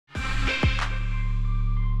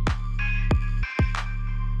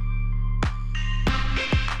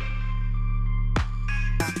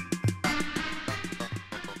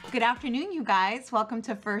Good afternoon, you guys. Welcome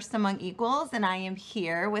to First Among Equals, and I am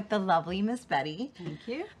here with the lovely Miss Betty. Thank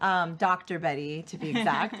you. Dr. Betty, to be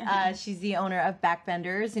exact. She's the owner of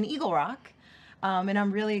Backbenders in Eagle Rock, and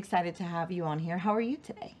I'm really excited to have you on here. How are you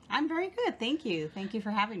today? I'm very good. Thank you. Thank you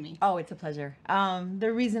for having me. Oh, it's a pleasure.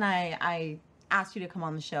 The reason I asked you to come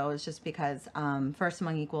on the show is just because First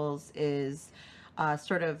Among Equals is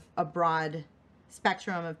sort of a broad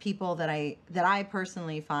spectrum of people that I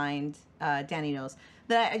personally find, Danny knows,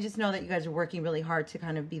 that I just know that you guys are working really hard to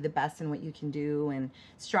kind of be the best in what you can do and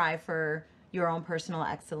strive for your own personal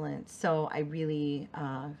excellence. So I really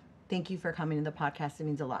thank you for coming to the podcast. It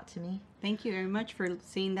means a lot to me. Thank you very much for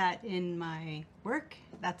seeing that in my work.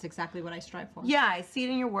 That's exactly what I strive for. Yeah, I see it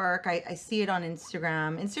in your work. I see it on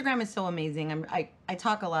Instagram. Instagram is so amazing. I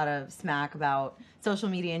talk a lot of smack about social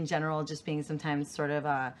media in general, just being sometimes sort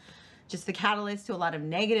of just the catalyst to a lot of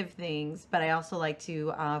negative things, but I also like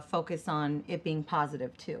to focus on it being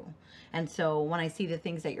positive too. And so when I see the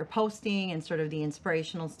things that you're posting and sort of the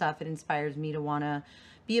inspirational stuff, it inspires me to want to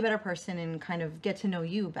be a better person and kind of get to know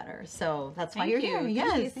you better. So that's why you're here.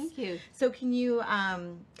 Yes. Thank you. So can you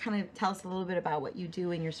kind of tell us a little bit about what you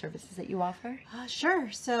do and your services that you offer?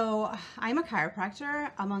 Sure. So I'm a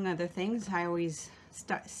chiropractor, among other things. I always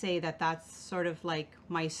say that that's sort of like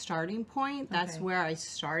my starting point. That's Okay. where I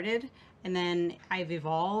started. And then I've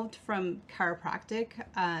evolved from chiropractic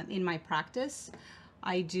in my practice.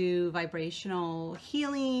 I do vibrational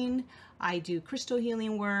healing. I do crystal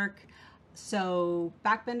healing work. So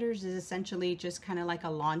Backbenders is essentially just kind of like a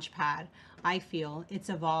launch pad. I feel it's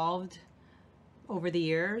evolved over the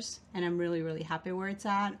years, and I'm really, really happy where it's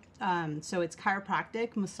at. So it's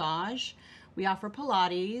chiropractic, massage. We offer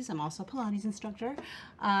Pilates. I'm also a Pilates instructor,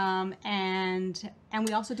 and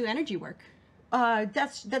we also do energy work.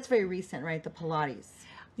 That's very recent, right? The Pilates.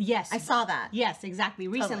 Yes, I saw that. Yes, exactly.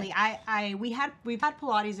 Recently, we've had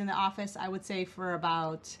Pilates in the office, I would say, for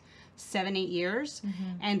about 7-8 years,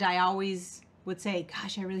 and I always would say,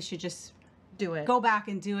 "Gosh, I really should just Do it. go back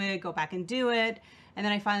and do it, go back and do it." And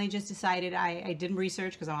then I finally just decided I did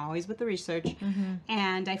research, because I'm always with the research,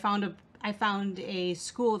 and I found a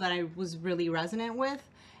school that I was really resonant with.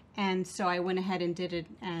 And so I went ahead and did it,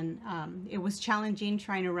 and it was challenging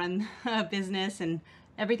trying to run a business and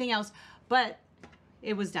everything else, but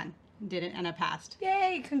it was done. Did it, and I passed.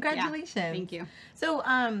 Yay! Congratulations. Yeah, thank you. So,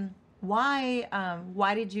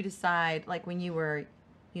 why did you decide, like when you were,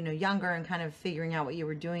 younger and kind of figuring out what you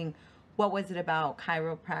were doing? What was it about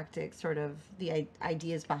chiropractic, sort of the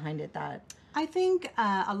ideas behind it that? I think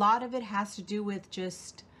a lot of it has to do with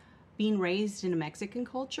just being raised in a Mexican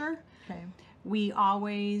culture. Okay. We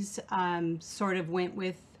always sort of went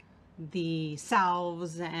with the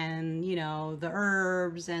salves and the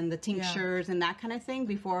herbs and the tinctures and that kind of thing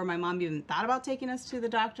before my mom even thought about taking us to the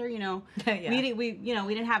doctor. Yeah. we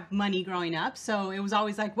didn't have money growing up, so it was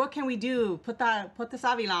always like, what can we do? Put the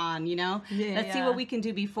Savile on, let's see what we can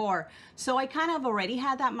do before. So I kind of already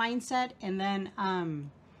had that mindset, and then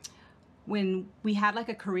when we had like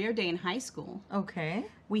a career day in high school. Okay.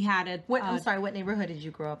 We had a... I'm sorry, what neighborhood did you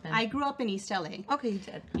grow up in? I grew up in East LA. Okay, you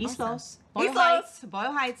did. East Awesome. Los. Boyle East Los. Heights.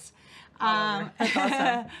 Boyle Heights. That's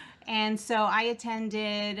awesome. And so I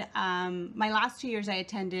attended, my last 2 years I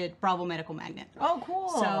attended Bravo Medical Magnet. Oh, cool.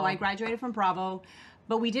 So I graduated from Bravo,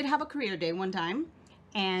 but we did have a career day one time.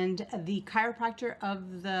 And the chiropractor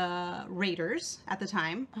of the Raiders at the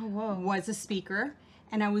time was a speaker.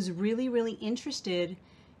 And I was really, really interested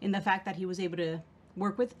in the fact that he was able to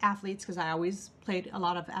work with athletes, because I always played a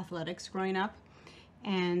lot of athletics growing up.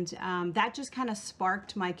 And that just kind of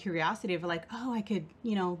sparked my curiosity of like, oh, I could,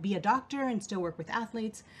 be a doctor and still work with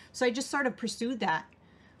athletes. So I just sort of pursued that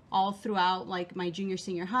all throughout like my junior,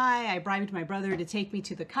 senior high. I bribed my brother to take me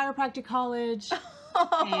to the chiropractic college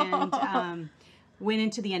and went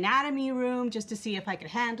into the anatomy room just to see if I could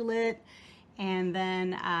handle it. And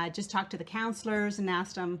then just talked to the counselors and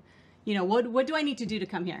asked them, what do I need to do to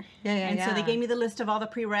come here? So they gave me the list of all the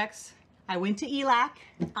prereqs. I went to ELAC.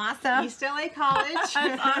 Awesome. East LA College.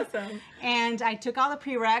 That's awesome. And I took all the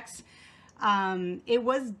prereqs. It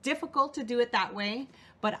was difficult to do it that way,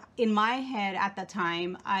 but in my head at the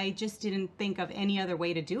time, I just didn't think of any other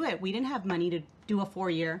way to do it. We didn't have money to do a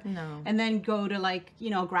 4-year and then go to like,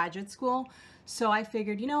 graduate school. So I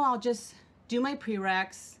figured, I'll just do my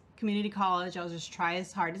prereqs, community college. I'll just try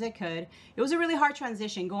as hard as I could. It was a really hard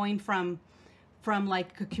transition going from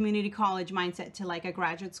like a community college mindset to like a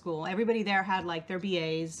graduate school. Everybody there had like their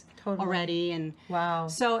BAs already, and wow.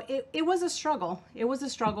 So it was a struggle. It was a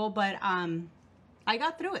struggle, but I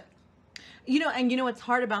got through it. And what's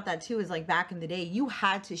hard about that too is like back in the day, you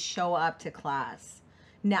had to show up to class.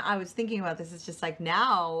 now I was thinking about this. It's just like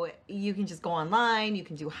now you can just go online. You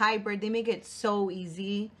can do hybrid. They make it so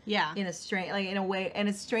easy. Yeah. In a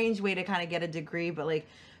strange way to kind of get a degree. But like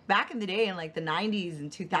back in the day, in like the 90s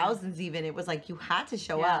and 2000s, even it was like you had to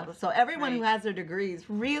show up. So everyone who has their degrees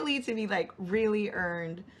really to be like really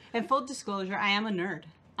earned. And full disclosure, I am a nerd.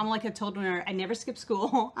 I'm like a total nerd. I never skip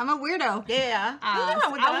school. I'm a weirdo. Yeah.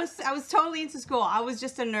 I was totally into school. I was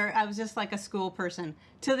just a nerd. I was just like a school person.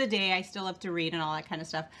 To the day, I still have to read and all that kind of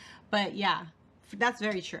stuff. But yeah, that's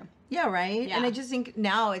very true. Yeah, right? Yeah. And I just think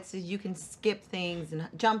now it's you can skip things and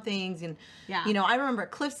jump things. And, you know, I remember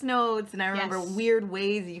Cliff's Notes and I remember weird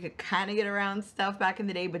ways that you could kind of get around stuff back in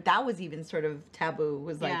the day. But that was even sort of taboo,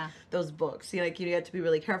 was like those books. You had to be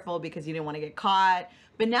really careful because you didn't want to get caught.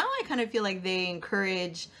 But now I kind of feel like they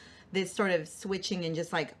encourage this sort of switching and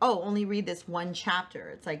just like, oh, only read this one chapter.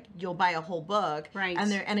 It's like you'll buy a whole book, right?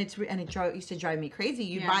 And it used to drive me crazy.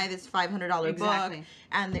 You buy this $500 book,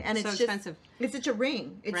 and it's so just expensive. It's such a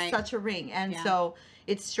ring. It's such a ring, and so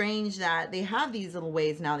it's strange that they have these little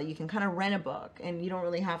ways now that you can kind of rent a book and you don't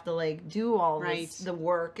really have to like do all the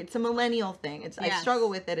work. It's a millennial thing. I struggle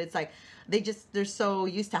with it. It's like they're so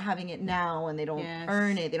used to having it now and they don't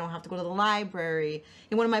earn it. They don't have to go to the library.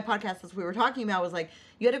 In one of my podcasts we were talking about was like,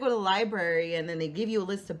 you had to go to the library and then they give you a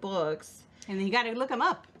list of books. And then you got to look them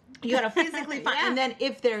up. You got to physically find, and then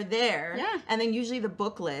if they're there, and then usually the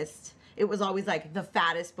book list, it was always like the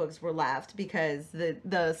fattest books were left because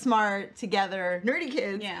the smart, together, nerdy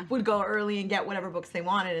kids would go early and get whatever books they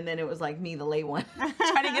wanted, and then it was like me, the late one, trying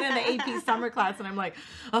to get in the AP summer class, and I'm like,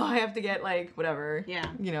 oh, I have to get like whatever,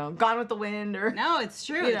 Gone with the Wind or... No, it's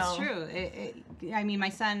true, it's true. I mean,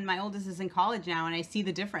 my oldest is in college now, and I see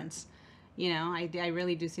the difference. I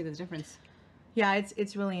really do see the difference. Yeah,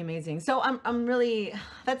 it's really amazing. So I'm really,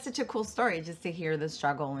 that's such a cool story just to hear the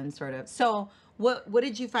struggle and sort of. So what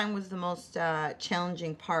did you find was the most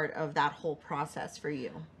challenging part of that whole process for you?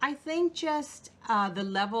 I think just the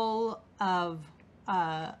level of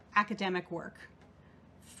academic work,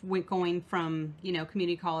 going from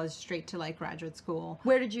community college straight to like graduate school.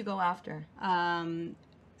 Where did you go after?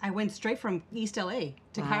 I went straight from East LA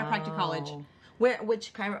to Chiropractic College.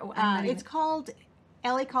 Which chiro? It's called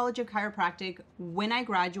LA College of Chiropractic. When I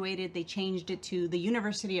graduated, they changed it to the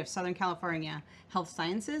University of Southern California Health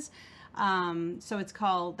Sciences. So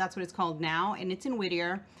that's what it's called now, and it's in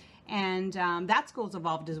Whittier. And that school's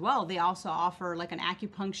evolved as well. They also offer like an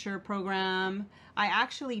acupuncture program. I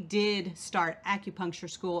actually did start acupuncture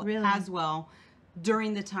school as well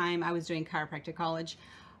during the time I was doing chiropractic college.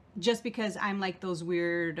 Just because I'm like those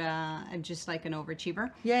weird, I'm just like an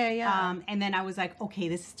overachiever. Yeah. And then I was like, okay,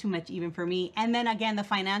 this is too much even for me. And then again, the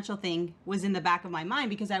financial thing was in the back of my mind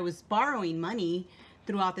because I was borrowing money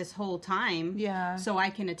throughout this whole time. Yeah. So I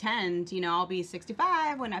can attend, I'll be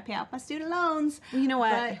 65 when I pay off my student loans. Well, you know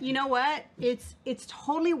what? But you know what? It's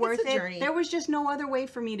totally worth it. Journey. There was just no other way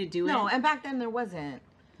for me to do it. No, and back then there wasn't.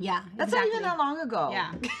 Yeah, that's not even that long ago.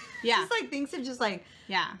 Yeah, yeah. Just like things have just like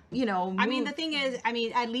moved. I mean, the thing is,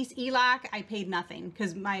 at least ELAC, I paid nothing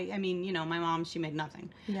because my mom, she made nothing.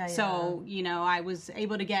 Yeah. So I was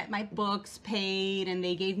able to get my books paid, and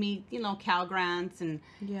they gave me Cal grants, and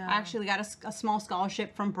I actually got a small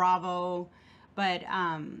scholarship from Bravo, but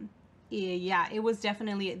it was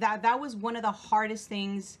definitely that was one of the hardest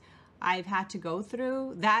things I've had to go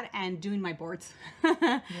through. That and doing my boards,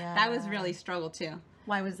 that was really a struggle too.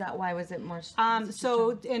 Why was that? Why was it more?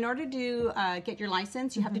 So in order to get your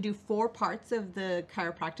license, you have to do 4 parts of the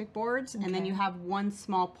chiropractic boards, and then you have one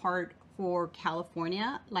small part for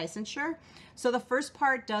California licensure. So the first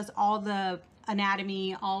part does all the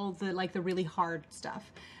anatomy, all the the really hard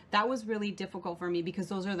stuff. That was really difficult for me because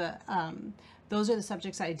those are the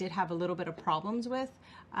subjects that I did have a little bit of problems with,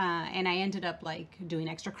 and I ended up doing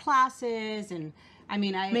extra classes and. I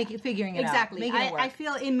mean, figuring it out. Making it work. I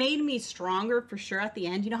feel it made me stronger for sure at the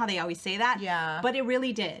end. You know how they always say that? Yeah. But it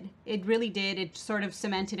really did. It really did. It sort of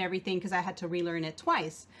cemented everything because I had to relearn it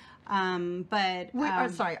twice.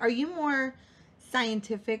 Sorry. Are you more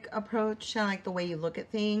scientific approach, kind of like the way you look at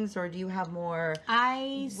things, or do you have more?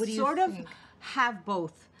 I sort of have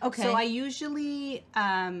both. Okay. So I usually,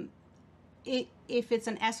 if it's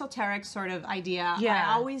an esoteric sort of idea,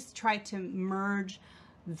 I always try to merge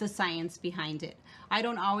the science behind it. I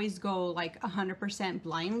don't always go 100%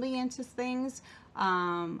 blindly into things,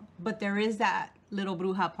 but there is that little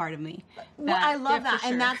bruja part of me. I love that,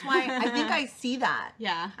 and that's why I think I see that.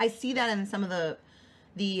 Yeah, I see that in some of the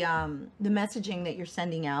messaging that you're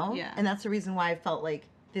sending out. Yeah, and that's the reason why I felt like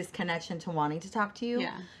this connection to wanting to talk to you.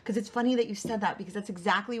 Yeah, because it's funny that you said that because that's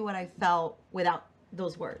exactly what I felt without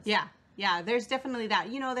those words. Yeah. Yeah, there's definitely that.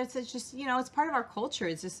 That's just, it's part of our culture.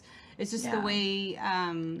 It's It's just the way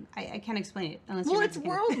I can't explain it unless well, you're it's Mexican.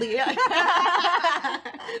 worldly. Yeah.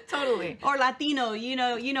 Totally. Or Latino, you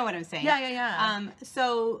know what I'm saying. Yeah.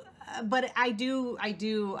 So, but I do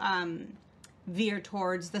veer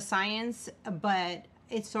towards the science, but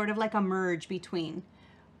it's sort of like a merge between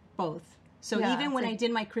both. So even when I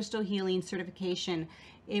did my crystal healing certification,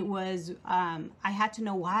 it was I had to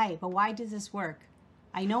know why. But why does this work?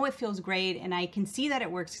 I know it feels great, and I can see that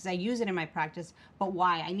it works because I use it in my practice. But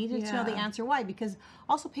why? I needed to know the answer why, because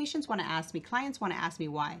also patients want to ask me, clients want to ask me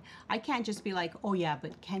why. I can't just be like, oh yeah,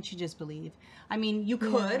 but can't you just believe? I mean, you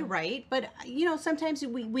could, right? But sometimes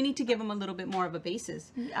we need to give them a little bit more of a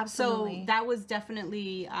basis. Absolutely. So that was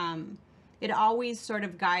definitely it always sort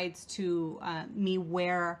of guides to me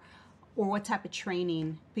where or what type of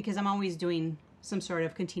training, because I'm always doing some sort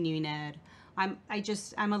of continuing ed. I'm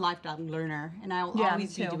a lifelong learner, and I'll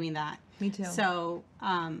always be doing that. Me too. So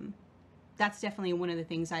that's definitely one of the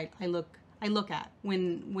things I look at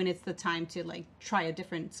when it's the time to like try a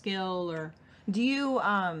different skill. Or do you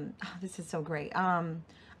this is so great.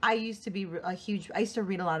 I used to be I used to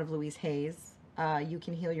read a lot of Louise Hay's You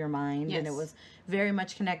Can Heal Your Mind, and it was very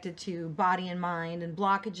much connected to body and mind and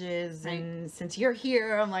blockages. Right. And since you're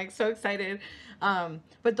here, I'm like so excited.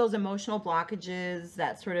 But those emotional blockages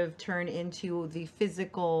that sort of turn into the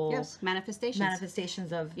physical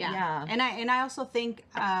manifestations of And I also think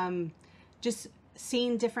just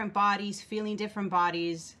seeing different bodies, feeling different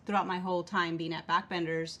bodies throughout my whole time being at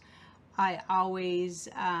Backbenders, I always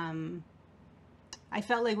I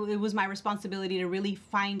felt like it was my responsibility to really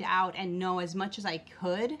find out and know as much as I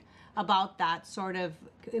could about that sort of,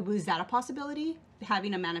 was that a possibility?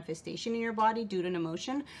 Having a manifestation in your body due to an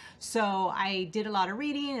emotion. So I did a lot of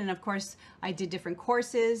reading, and of course I did different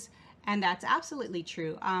courses, and that's absolutely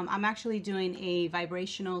true. I'm actually doing a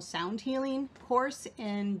vibrational sound healing course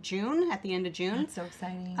in June, at the end of June. That's so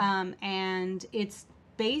exciting. And it's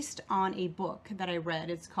based on a book that I read.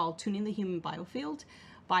 It's called Tuning the Human Biofield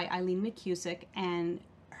by Eileen McCusick, and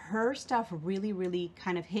her stuff really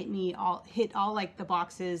kind of hit all like the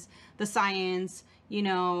boxes, the science,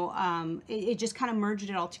 it just kind of merged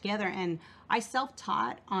it all together. And I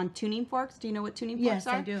self-taught on tuning forks. Do you know what tuning forks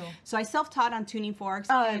are? Yes, I do. So I self-taught on tuning forks.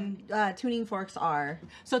 Tuning forks are?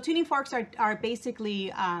 So tuning forks are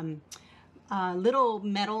basically little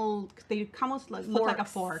metal, they almost look like a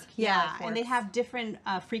fork. Yeah. And they have different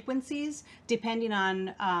frequencies depending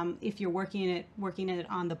on if you're working it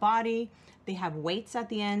on the body. They have weights at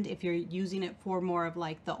the end. If you're using it for more of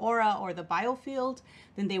like the aura or the biofield,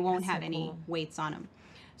 then they won't have any weights on them.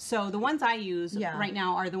 So the ones I use right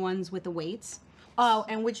now are the ones with the weights. Oh,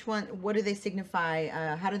 and which one, what do they signify?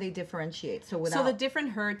 How do they differentiate? So the different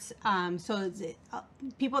hertz,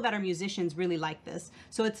 people that are musicians really like this.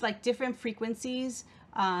 So it's like different frequencies.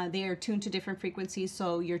 They are tuned to different frequencies.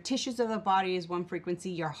 So your tissues of the body is one frequency,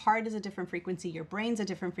 your heart is a different frequency, your brain's a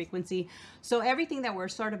different frequency. So everything that we're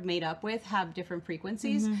sort of made up with have different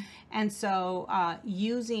frequencies. Mm-hmm. And so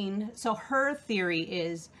her theory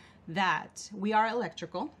is that we are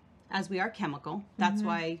electrical as we are chemical. That's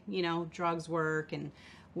why, drugs work, and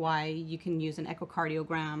why you can use an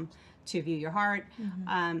echocardiogram to view your heart.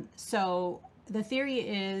 So the theory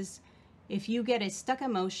is, if you get a stuck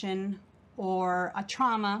emotion or a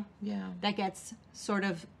trauma that gets sort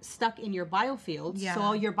of stuck in your biofield.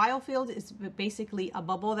 So your biofield is basically a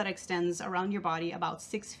bubble that extends around your body about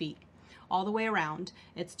 6 feet all the way around.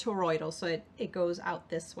 It's toroidal, so it goes out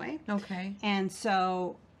this way. Okay. And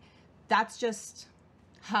so that's just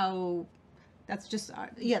our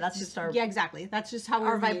exactly. That's just how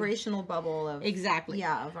our vibrational bubble of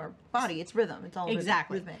of our body. It's rhythm. It's all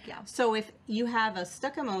rhythmic. Yeah. So if you have a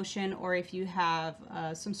stuck emotion, or if you have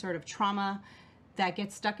some sort of trauma that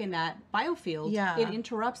gets stuck in that biofield, it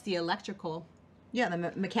interrupts the electrical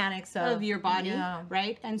the mechanics of your body,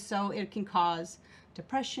 right? And so it can cause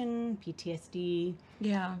depression, PTSD,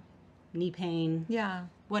 knee pain,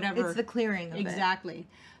 whatever. It's the clearing of it. Exactly.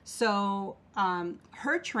 So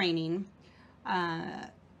her training,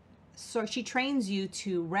 so she trains you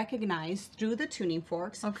to recognize through the tuning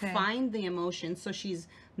forks, find the emotion. So she's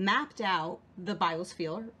mapped out the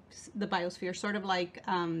biosphere, sort of like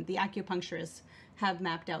the acupuncturists have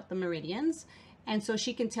mapped out the meridians. And so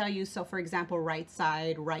she can tell you, so for example, right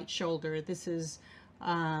side, right shoulder, this is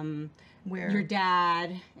where your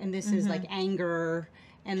dad, and this is like anger.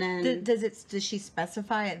 And then does she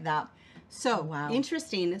specify it that? So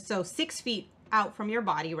interesting. So 6 feet out from your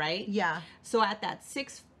body, right? Yeah. So at that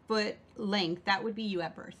 6 foot length, that would be you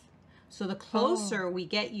at birth. So the closer we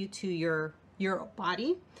get you to your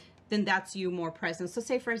body, then that's you more present. So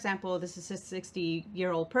say, for example, this is a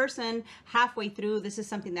 60-year-old person. Halfway through, this is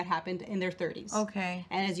something that happened in their 30s. Okay.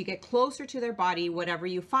 And as you get closer to their body, whatever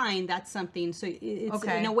you find, that's something. So it's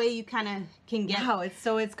in a way you kind of can get. Wow,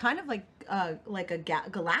 it's kind of like a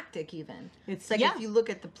galactic even. It's like yeah. if you look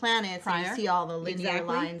at the planets and you see all the linear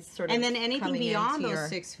lines sort of. And then anything coming beyond into those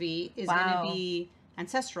 6 feet is going to be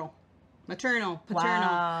ancestral, maternal, paternal.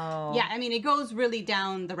 Wow. Yeah, I mean, it goes really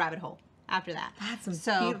down the rabbit hole after that.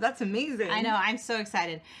 That's amazing. I know, I'm so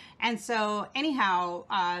excited. And so anyhow,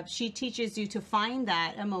 she teaches you to find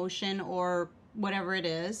that emotion or whatever it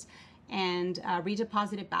is and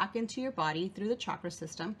redeposit it back into your body through the chakra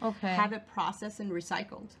system. Okay. Have it processed and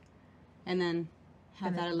recycled. And then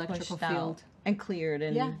have that electrical field. And cleared.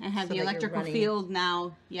 And and have the electrical field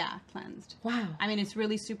now, cleansed. Wow. I mean, it's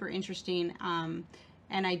really super interesting.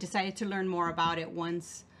 And I decided to learn more about it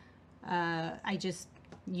once I just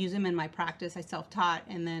use them in my practice. I self-taught,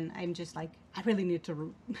 and then I'm just like, I really need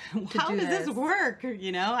to how does this work?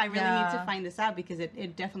 You know, I really need to find this out because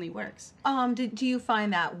it definitely works. Do you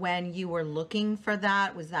find that when you were looking for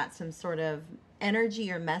that, was that some sort of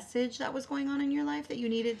energy or message that was going on in your life that you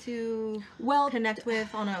needed to connect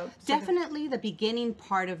with on a definitely the beginning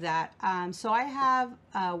part of that. So I have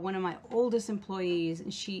one of my oldest employees,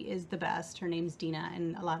 and she is the best. Her name's Dina,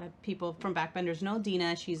 and a lot of people from Backbenders know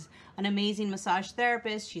Dina. She's an amazing massage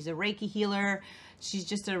therapist. She's a Reiki healer. She's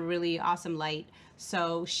just a really awesome light.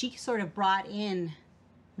 So she sort of brought in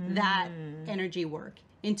that energy work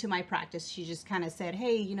into my practice. She just kind of said,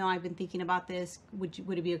 hey, you know, I've been thinking about this. Would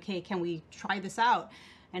it be okay? Can we try this out?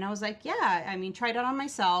 And I was like, yeah, I mean, try it out on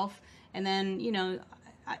myself. And then, you know,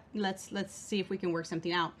 let's see if we can work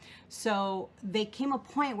something out. So they came a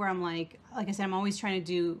point where I'm like I said, I'm always trying to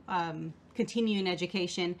do continuing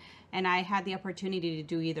education. And I had the opportunity to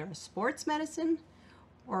do either a sports medicine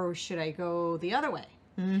or should I go the other way?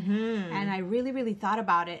 And I really, really thought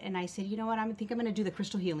about it. And I said, you know what? I think I'm going to do the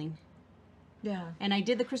crystal healing. Yeah. And I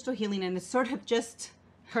did the crystal healing, and it sort of just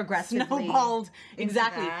progressively snowballed.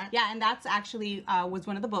 Exactly. That. Yeah, and that's actually was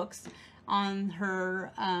one of the books on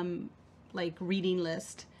her like reading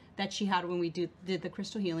list that she had when we did the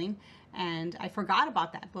crystal healing. And I forgot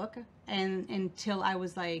about that book and until I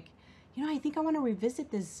was like, you know, I think I want to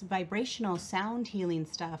revisit this vibrational sound healing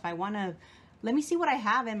stuff. Let me see what I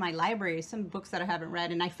have in my library, some books that I haven't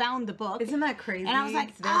read. And I found the book. Isn't that crazy? And I was like,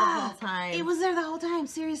 it's there the whole time. It was there the whole time,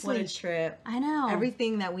 seriously. What a trip. I know.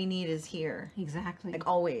 Everything that we need is here. Exactly. Like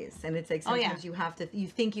always. And it's like sometimes you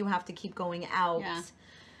think you have to keep going out. Yeah.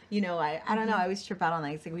 You know, I don't know. I always trip out on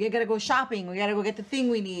that. It's like, we got to go shopping. We got to go get the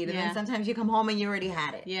thing we need. And then sometimes you come home and you already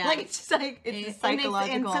had it. Yeah. Like, it's just like, it's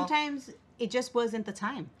psychological. And sometimes it just wasn't the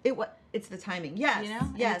time. It's the timing. Yes. You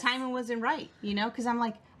know? Yes. And the timing wasn't right, you know? Because I'm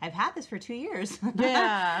like, I've had this for 2 years.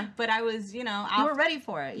 Yeah. But I was, you know. You were ready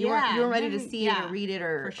for it. You were ready to see it or read it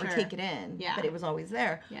or take it in. Yeah. But it was always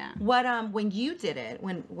there. Yeah. What, when you did it,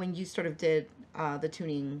 when you sort of did the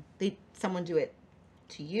tuning, did someone do it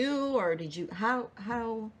to you or did you, how?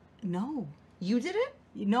 No. You did it?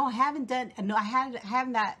 No, I haven't done, no, I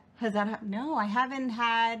haven't that. Has that happened? No, I haven't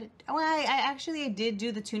had. Well, I did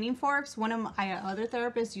do the tuning forks. One of my other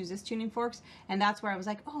therapists uses tuning forks, and that's where I was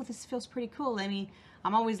like, oh, this feels pretty cool.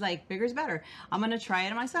 I'm always like, bigger's better. I'm gonna try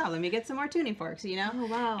it myself. Let me get some more tuning forks, you know? Oh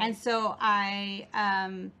wow! And so I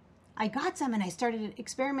got some, and I started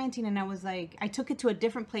experimenting, and I was like, I took it to a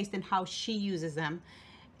different place than how she uses them,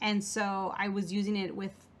 and so I was using it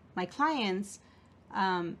with my clients.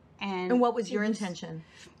 And what was your intention?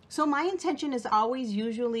 So my intention is always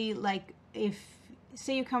usually like if,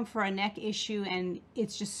 say you come for a neck issue and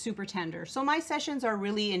it's just super tender. So my sessions are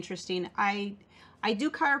really interesting. I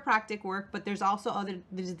do chiropractic work, but there's also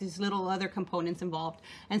there's these little other components involved.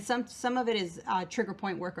 And some of it is trigger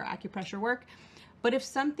point work or acupressure work. But if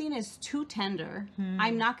something is too tender,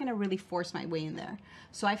 I'm not going to really force my way in there.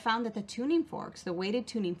 So I found that the tuning forks, the weighted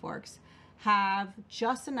tuning forks, have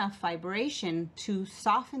just enough vibration to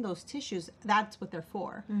soften those tissues. That's what they're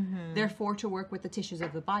for. They're for to work with the tissues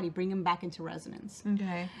of the body, bring them back into resonance.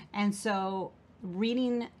 Okay. And so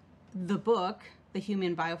reading the book, the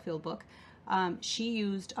Human Biofield book, she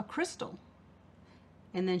used a crystal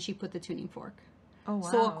and then she put the tuning fork. Oh,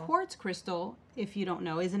 wow. So a quartz crystal, if you don't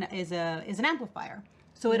know, is an amplifier.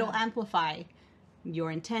 So it'll amplify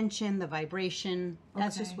your intention, the vibration.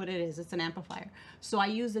 That's just what it is. It's an amplifier. So I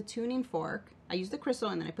use the tuning fork. I use the crystal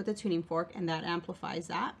and then I put the tuning fork and that amplifies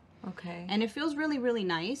that. Okay. And it feels really, really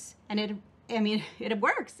nice. And it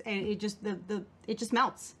works. And it just it just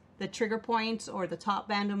melts. The trigger points or the top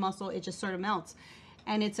band of muscle, it just sort of melts.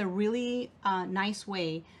 And it's a really nice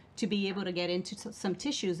way to be able to get into some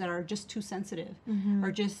tissues that are just too sensitive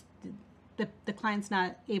or just the client's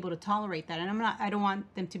not able to tolerate that, and I don't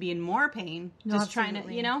want them to be in more pain. No, just trying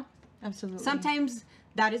to, you know. Absolutely. Sometimes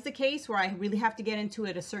that is the case where I really have to get into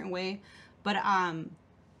it a certain way, but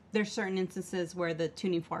there's certain instances where the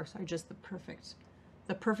tuning forks are just the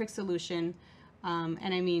perfect solution. And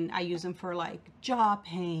I mean, I use them for like jaw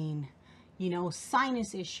pain, you know,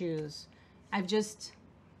 sinus issues. I've just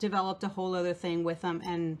developed a whole other thing with them,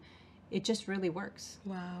 and it just really works.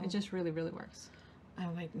 Wow. It just really, really works.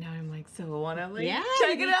 I'm like so wanna like Yeah,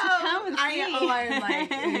 check you it need to out. come and see. I'm like,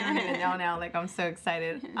 you don't even know now. Like, I'm so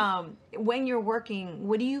excited. When you're working,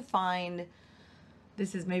 what do you find?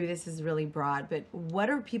 This is really broad, but what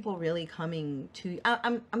are people really coming to?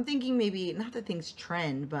 I'm thinking maybe not that things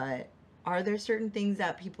trend, but are there certain things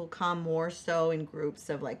that people come more so in groups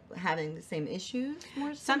of like having the same issues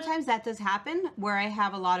more so? Sometimes that does happen where I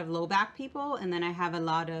have a lot of low back people, and then I have a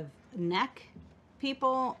lot of neck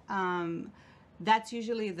people. That's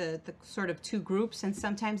usually the sort of two groups, and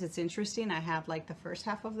sometimes it's interesting. I have like the first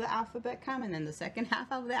half of the alphabet come, and then the second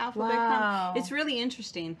half of the alphabet come. It's really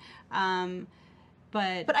interesting.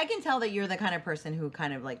 But I can tell that you're the kind of person who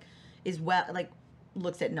kind of like is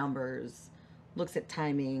looks at numbers, looks at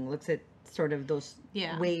timing, looks at sort of those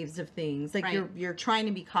waves of things. Like you're trying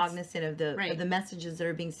to be cognizant of the messages that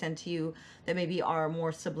are being sent to you that maybe are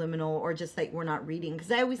more subliminal or just like we're not reading. Because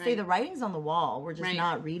I always say the writing's on the wall. We're just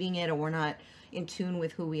not reading it, or we're not in tune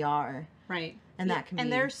with who we are. Right. And that can be. And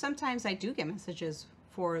there's sometimes I do get messages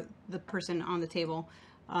for the person on the table.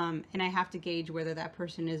 And I have to gauge whether that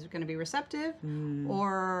person is going to be receptive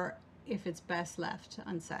or if it's best left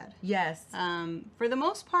unsaid. Yes. For the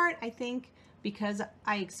most part, I think because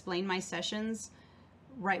I explain my sessions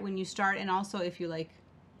right when you start, and also if you like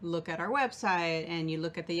look at our website and you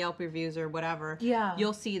look at the Yelp reviews or whatever,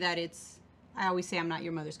 you'll see that I always say I'm not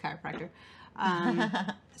your mother's chiropractor.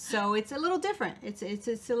 So it's a little different. It's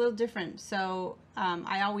a little different. So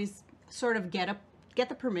I always sort of get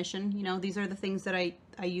the permission. You know, these are the things that I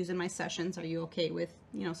use in my sessions. Are you okay with,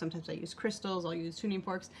 you know, sometimes I use crystals, I'll use tuning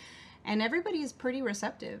forks, and everybody is pretty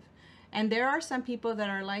receptive. And there are some people that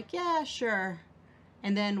are like, yeah, sure.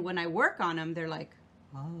 And then when I work on them, they're like,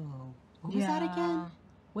 oh, what was that again?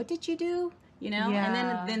 What did you do? You know,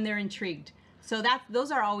 and then they're intrigued. So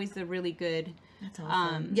those are always the really good. That's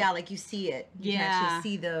awesome. Like you see it. You can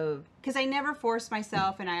actually see because I never force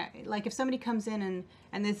myself, and I like if somebody comes in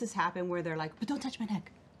and this has happened where they're like, but don't touch my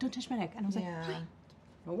neck, and I was like, fine,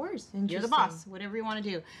 no worries, you're the boss, whatever you want to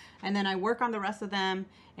do. And then I work on the rest of them,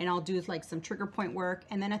 and I'll do like some trigger point work,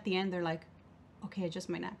 and then at the end they're like, okay, adjust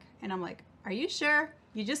my neck, and I'm like, are you sure?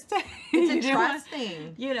 You just it's a trust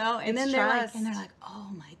thing, you know. And then they're like, oh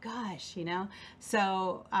my gosh, you know.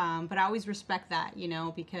 So but I always respect that, you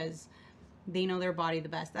know, because they know their body the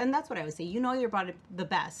best. And that's what I would say, you know your body the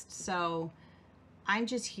best. So I'm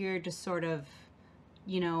just here to sort of,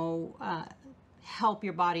 you know, help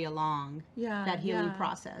your body along that healing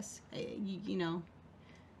process. You know,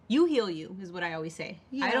 you heal you is what I always say.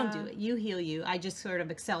 I don't do it. You heal you. I just sort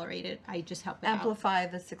of accelerate it. I just help it amplify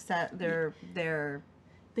the success,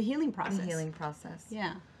 the healing process. The healing process.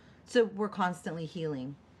 Yeah. So we're constantly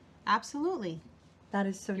healing. Absolutely. That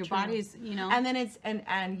is so your true. Your body's, you know. And then it's,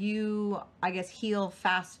 and you, I guess, heal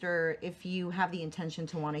faster if you have the intention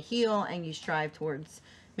to want to heal and you strive towards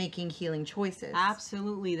making healing choices.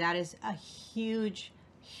 Absolutely. That is a huge,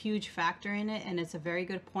 huge factor in it. And it's a very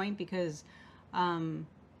good point because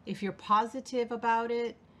if you're positive about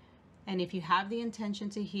it and if you have the intention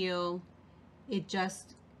to heal,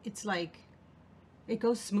 it's like, it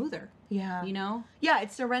goes smoother. Yeah. You know? Yeah,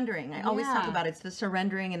 it's surrendering. I always talk about it. It's the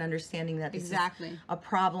surrendering and understanding that this is a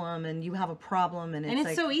problem and you have a problem and it's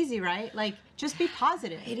like, so easy, right? Like, just be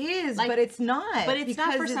positive. It is, like, but it's not. But it's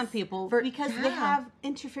not for some people because they have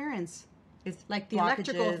interference. It's like the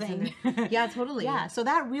electrical thing. Yeah, totally. Yeah, so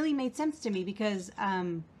that really made sense to me because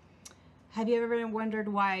have you ever wondered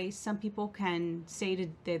why some people can say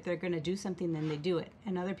that they're going to do something, then they do it,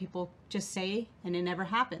 and other people just say and it never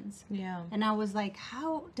happens? Yeah. And I was like,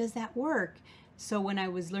 how does that work? So when I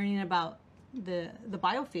was learning about the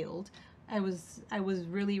biofield, I was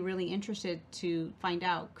really, really interested to find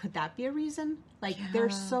out, could that be a reason? Like they're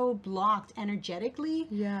so blocked energetically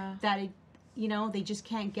that it, you know, they just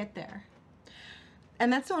can't get there.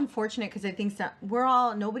 And that's so unfortunate because I think that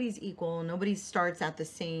nobody's equal. Nobody starts at the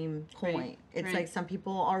same point. Right. It's like some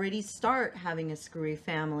people already start having a screwy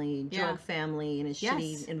family, drug family in a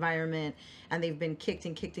shitty environment, and they've been kicked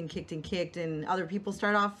and kicked and kicked and kicked, and other people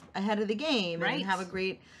start off ahead of the game and have a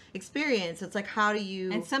great experience. It's like, how do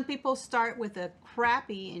you... And some people start with a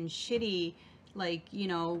crappy and shitty like, you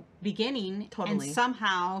know, beginning. Totally. And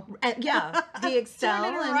somehow. Yeah. They excel.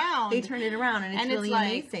 Turn it around. They turn it around. And it's really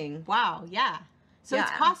like, amazing. Wow. Yeah. So Yeah,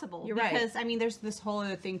 it's possible. You're because, right. I mean, there's this whole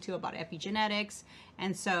other thing too about epigenetics.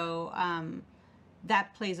 And so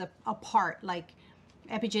that plays a part. Like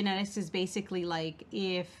epigenetics is basically like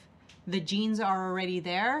if the genes are already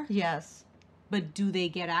there. Yes. But do they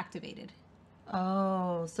get activated?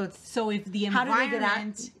 Oh, so it's if the how do they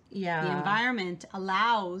environment get the environment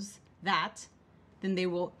allows that, then they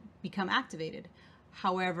will become activated.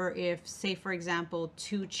 However, if, say for example,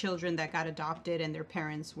 2 children that got adopted and their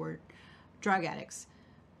parents were drug addicts,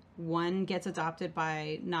 one gets adopted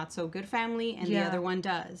by not so good family and the other one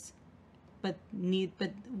does. But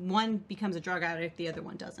one becomes a drug addict, the other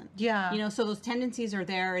one doesn't. Yeah. You know, so those tendencies are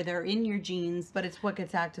there, they're in your genes. But it's what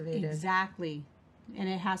gets activated. Exactly. And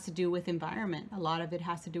it has to do with environment. A lot of it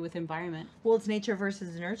has to do with environment. Well, it's nature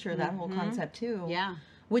versus nurture, that whole concept too. Yeah.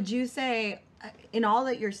 Would you say, in all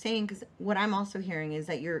that you're saying, because what I'm also hearing is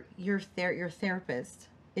that you're a therapist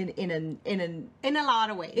in a lot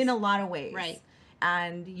of ways. In a lot of ways. Right.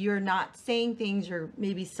 And you're not saying things, you're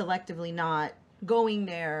maybe selectively not going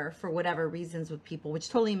there for whatever reasons with people, which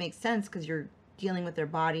totally makes sense because you're dealing with their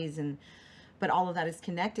bodies, but all of that is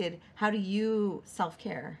connected. How do you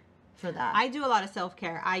self-care for that? I do a lot of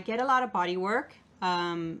self-care. I get a lot of body work.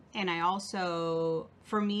 And I also,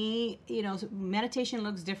 for me, you know, meditation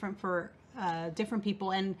looks different for different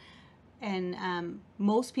people. And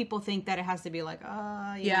most people think that it has to be like,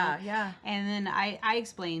 yeah. And then I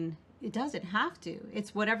explain, it doesn't have to.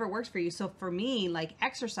 It's whatever works for you. So for me, like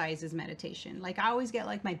exercise is meditation. Like I always get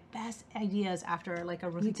like my best ideas after like a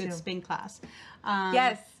really good spin class.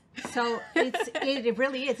 Yes. So it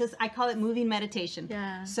really is. I call it moving meditation.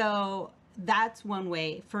 Yeah. So that's one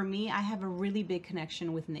way. For me, I have a really big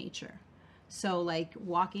connection with nature. So like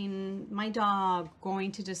walking my dog,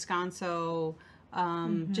 going to Descanso,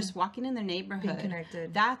 just walking in the neighborhood. Being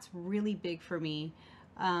connected. That's really big for me.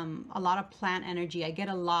 A lot of plant energy. I get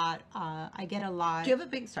a lot. Do you have a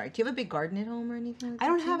big garden at home or anything like that? I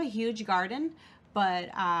don't have a huge garden, but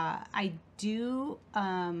I do.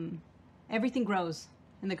 Everything grows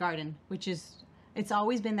in the garden, which is, it's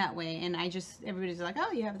always been that way. And everybody's like,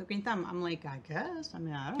 oh, you have the green thumb. I'm like, I guess. I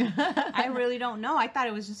mean, I don't. I really don't know. I thought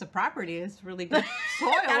it was just a property. It's really good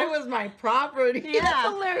soil. I thought it was my property. Yeah. That's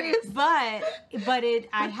hilarious. But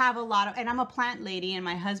I have a lot of, and I'm a plant lady, and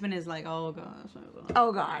my husband is like, oh gosh.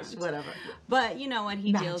 Oh gosh, whatever. But you know what?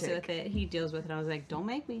 He deals Magic. with it. He deals with it. I was like, don't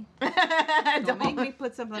make me. Don't Make me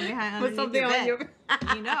put something behind put something on your your. bed.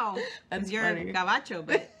 You know, That's because you're funny. a gabacho,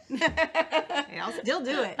 but I'll still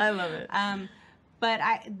do it. I love it. But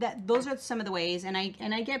those are some of the ways, and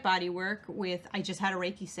I get body work with. I just had a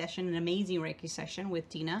Reiki session, an amazing Reiki session with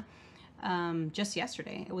Tina, just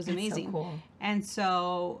yesterday. It was amazing. So cool. And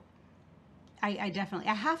so, I definitely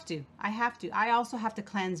have to. I also have to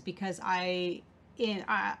cleanse because I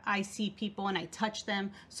see people and I touch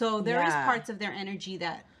them. So there is parts of their energy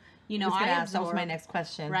that, you know, I absorb. That was my next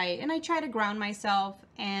question. Right. And I try to ground myself,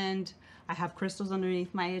 and I have crystals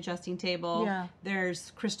underneath my adjusting table. Yeah.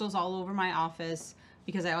 There's crystals all over my office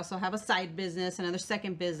because I also have a side business, another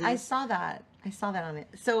second business. I saw that on it.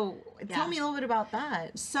 So tell me a little bit about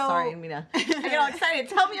that. So sorry, Amina. I get all excited.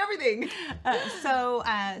 Tell me everything. So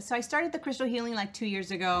I started the crystal healing like 2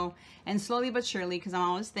 years ago, and slowly but surely, because I'm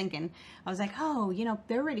always thinking, I was like, oh, you know,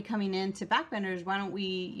 they're already coming into Backbenders. Why don't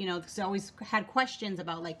we, you know, because I always had questions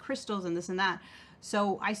about like crystals and this and that.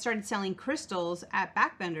 So I started selling crystals at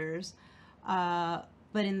Backbenders.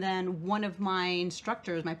 And then one of my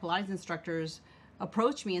instructors, my Pilates instructors,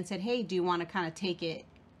 approached me and said, hey, do you want to kind of take it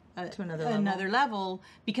to another level?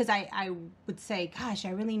 Because I would say, gosh, I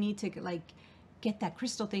really need to like get that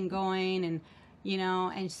crystal thing going, and you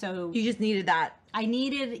know, and so you just needed that. I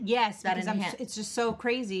needed, yes, that because it's just so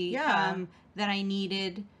crazy. Yeah. That I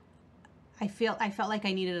felt like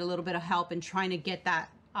I needed a little bit of help in trying to get that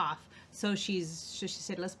off. So she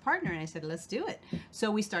said, let's partner. And I said, let's do it.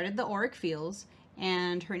 So we started the Auric Fields,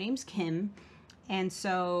 and her name's Kim. And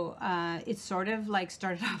so it sort of like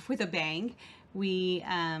started off with a bang. We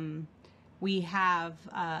have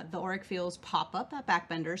the Auric Fields pop up at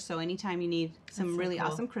Backbenders. So anytime you need some really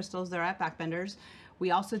awesome crystals, they're at Backbenders.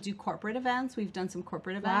 We also do corporate events. We've done some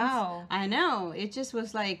corporate events. Wow. I know. It just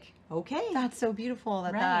was like, okay. That's so beautiful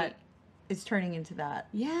that is turning into that.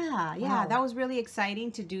 Yeah. Wow. That was really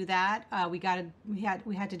exciting to do that. We had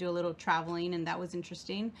to do a little traveling, and that was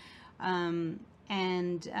interesting. You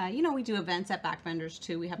know, we do events at Backbenders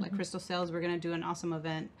too. We have like crystal sales. We're going to do an awesome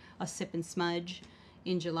event, a sip and smudge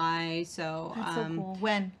in July. So, that's so cool.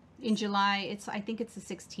 When? In July, I think it's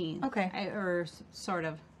the 16th. Okay. Or sort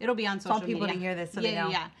of. It'll be on social media. I want people to hear this so they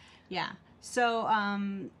know. Yeah. So,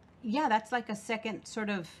 yeah, that's like a second sort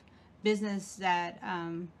of business that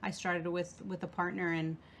I started with a partner,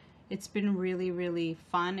 and it's been really, really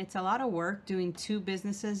fun. It's a lot of work doing two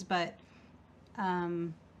businesses, but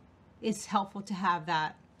it's helpful to have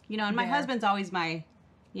that, you know. And my husband's always my,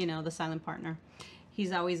 you know, the silent partner.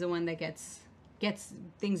 He's always the one that gets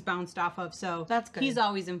things bounced off of. So that's good. He's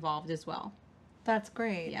always involved as well. That's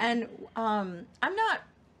great. Yeah. And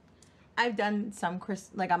I've done some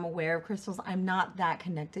like I'm aware of crystals. I'm not that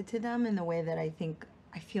connected to them in the way that I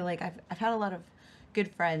feel like I've had a lot of good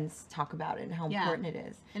friends talk about it and how important it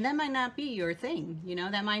is. And that might not be your thing, you know.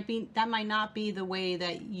 That might not be the way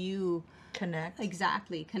that you connect.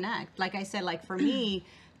 Exactly, connect. Like I said, like for me,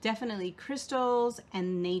 definitely crystals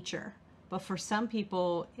and nature. But for some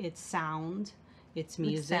people, it's sound, it's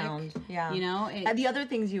music. Sound, yeah. You know, and the other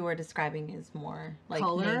things you were describing is more like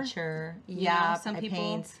color, nature. Yeah, some people.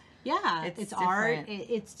 Paint. Yeah, it's art.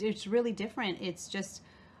 It's really different. It's just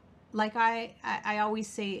like I always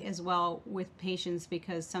say as well with patients,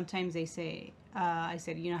 because sometimes they say, I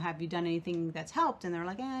said, you know, have you done anything that's helped? And they're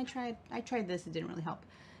like, I tried this, it didn't really help.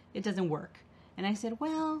 It doesn't work. And I said,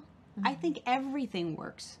 well, I think everything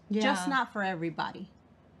works, just not for everybody.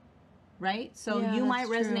 Right? So you might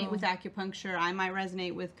resonate with acupuncture. I might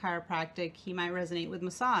resonate with chiropractic. He might resonate with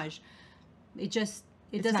massage. It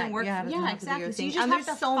doesn't work. Yeah, exactly. So you just have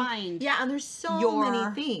to find. Yeah, and there's so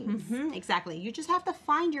many things. Mm-hmm, exactly. You just have to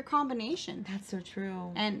find your combination. That's so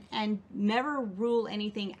true. And never rule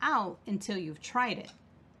anything out until you've tried it.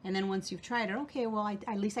 And then once you've tried it, okay, well,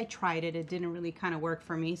 at least I tried it. It didn't really kind of work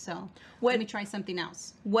for me, so let me try something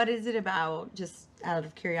else. What is it about, just out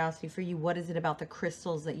of curiosity for you, what is it about the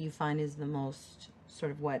crystals that you find is the most,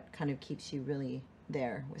 sort of what kind of keeps you really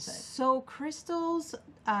there with it? So crystals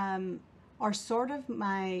are sort of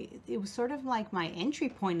it was sort of like my entry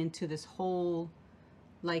point into this whole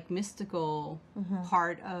like mystical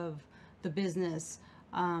part of the business.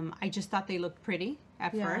 I just thought they looked pretty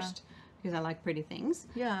at first, because I like pretty things.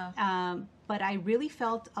 Yeah. But I really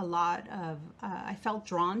felt a lot of, I felt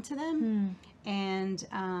drawn to them. And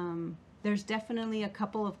there's definitely a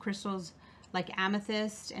couple of crystals like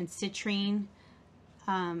amethyst and citrine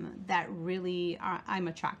that really I'm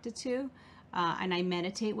attracted to. And I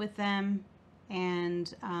meditate with them.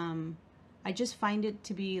 And I just find it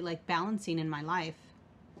to be like balancing in my life.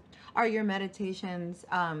 Are your meditations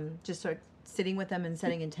just sort of sitting with them and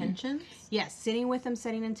setting intentions? Yes, sitting with them,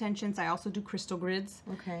 setting intentions. I also do crystal grids.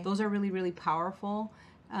 Okay. Those are really, really powerful.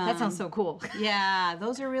 That sounds so cool. Yeah,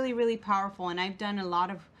 those are really, really powerful. And I've done a lot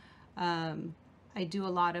of, I do a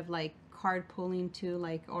lot of like card pulling too,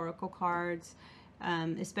 like oracle cards,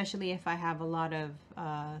 especially if I have a lot of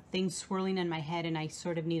things swirling in my head and I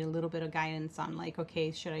sort of need a little bit of guidance on like,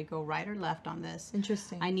 okay, should I go right or left on this?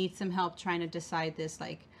 Interesting. I need some help trying to decide this,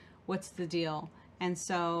 like, what's the deal? And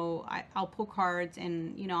so I'll pull cards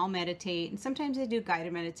and, you know, I'll meditate. And sometimes I do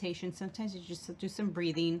guided meditation. Sometimes you just do some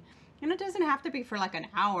breathing. And it doesn't have to be for like an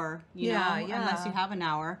hour, you know, unless you have an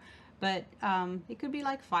hour. But it could be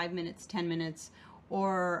like 5 minutes, 10 minutes,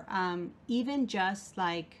 or even just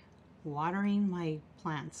like watering my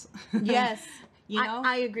plants. Yes. You know,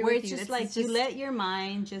 I agree where with it's you. just like you let your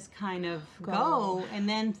mind just kind of go, and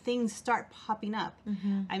then things start popping up.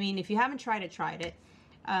 I mean, if you haven't tried it,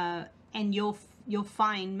 and you'll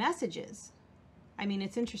find messages. I mean,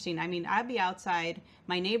 it's interesting. I mean, I'd be outside.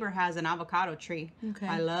 My neighbor has an avocado tree. Okay.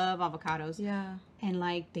 I love avocados. Yeah. And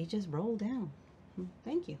like they just roll down.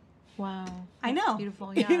 Thank you. Wow. I know.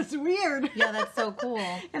 Beautiful. Yeah. It's weird. Yeah, that's so cool.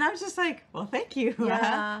 And I was just like, well, thank you.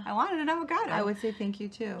 Yeah. I wanted an avocado. I would say thank you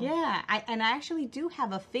too. Yeah. I actually do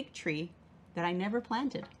have a fig tree that I never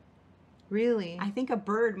planted. Really? I think a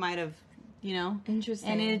bird might have, you know. Interesting.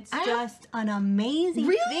 And it's just an amazing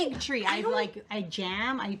Really? fig tree. I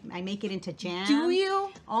make it into jam. Do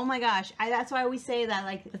you? Oh my gosh. That's why I always say that,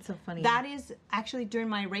 like, That's so funny. that is actually during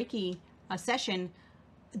my Reiki session,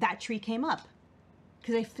 that tree came up.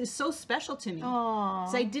 Because it's so special to me. Aww.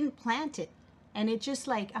 So I didn't plant it. And it just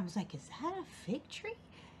like, I was like, is that a fig tree?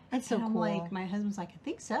 That's so and I'm cool. like, my husband's like, I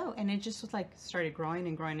think so. And it just was like, started growing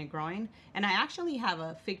and growing and growing. And I actually have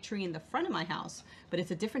a fig tree in the front of my house, but it's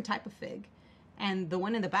a different type of fig. And the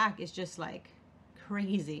one in the back is just like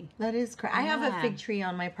crazy. That is crazy. I have a Yeah. fig tree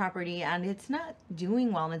on my property and it's not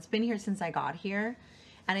doing well. And it's been here since I got here.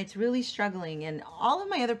 And it's really struggling. And all of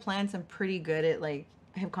my other plants, I'm pretty good at, like,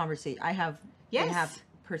 I have conversation. They have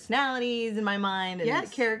personalities in my mind, and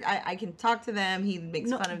I can talk to them. He makes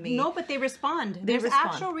fun of me. No, but they respond. There's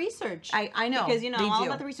actual research. I know, because you know they all do.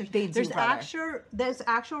 about the research. They do, there's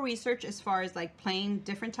actual research as far as like playing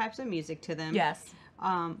different types of music to them. Yes.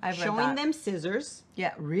 I've read showing that. them scissors.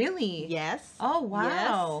 Yeah, really? Yes. Oh,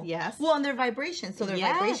 wow. Yes. Well, and their vibrations, so their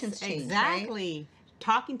vibrations change, exactly. Right?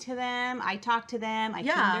 Talking to them, I talk to them, I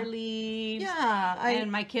clean their leaves. Yeah.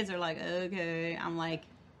 And my kids are like, okay. I'm like,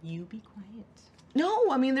 you be quiet. No,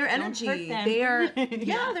 I mean, their Don't energy. hurt them. They are,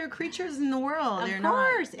 they're creatures in the world. Of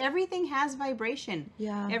course. Everything has vibration.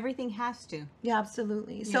 Yeah. Everything has to. Yeah,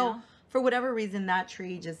 absolutely. So, for whatever reason, that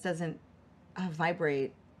tree just doesn't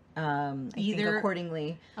vibrate I think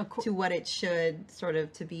accordingly to what it should, sort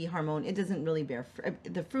of to be harmonious. It doesn't really bear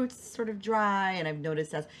the fruit's sort of dry, and I've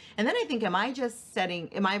noticed that. And then I think, am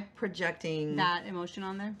I projecting that emotion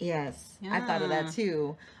on there? Yes, I thought of that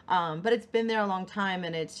too. But it's been there a long time,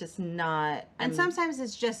 and it's just not. And sometimes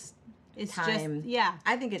it's just time.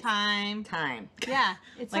 I think it's time. Yeah,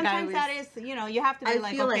 it's like sometimes that is, you have to be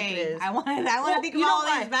like, okay, I want to think of all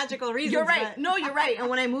these magical reasons. You're right. No, you're right. And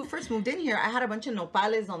when I first moved in here, I had a bunch of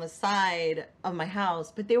nopales on the side of my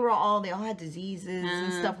house, but they all had diseases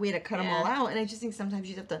and stuff. We had to cut them all out, and I just think sometimes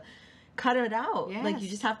you have to cut it out. Yes. Like you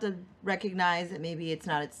just have to recognize that maybe it's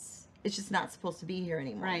just not supposed to be here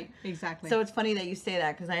anymore. Right. Exactly. So it's funny that you say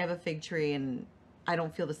that, because I have a fig tree and I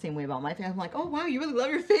don't feel the same way about my fig. I'm like, oh wow, you really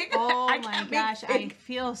love your fig. Oh my gosh, I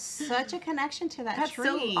feel such a connection to that tree.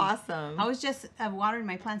 That's so awesome. I was just watering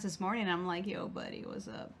my plants this morning, and I'm like, yo, buddy, what's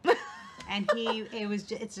up? And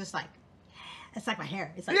it's just like, it's like my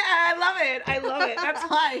hair. It's like, yeah, I love it. That's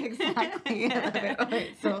why, exactly. I love it.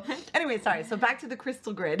 Okay, so anyway, sorry. So back to the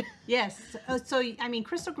crystal grid. Yes. So I mean,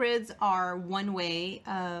 crystal grids are one way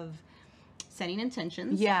of setting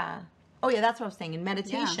intentions. Yeah. Oh yeah, that's what I was saying. In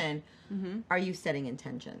meditation, are you setting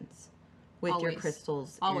intentions with your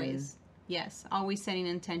crystals? Always. Yes, always setting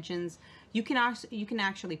intentions. You can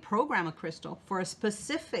actually program a crystal for a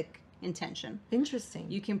specific intention.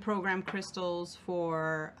 Interesting. You can program crystals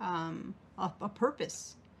for a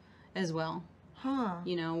purpose as well. Huh.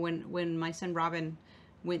 When my son Robin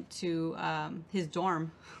went to his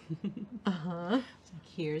dorm, like,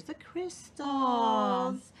 here's the crystals.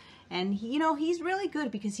 Aww. And he's really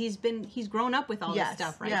good because he's grown up with all this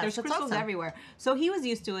stuff, right? Yes, there's crystals everywhere. So he was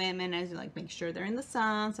used to him, and I was like, make sure they're in the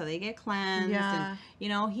sun so they get cleansed. Yeah.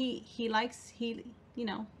 And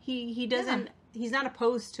he doesn't he's not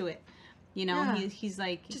opposed to it. He's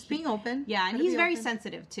like just being open. Yeah, and he's very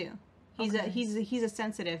sensitive too. He's a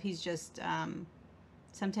sensitive. He's just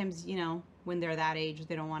sometimes, when they're that age,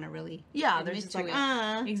 they don't want to really they're just like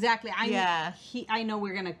exactly. I know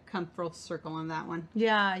we're gonna come full circle on that one.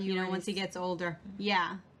 Yeah, once he gets older.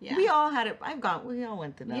 Yeah. We all had it. We all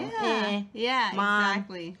went through that. Yeah, Mom,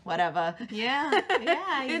 exactly. Whatever. Yeah,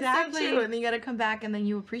 exactly. It's so true. And then you got to come back, and then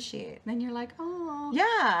you appreciate. Then you're like, oh,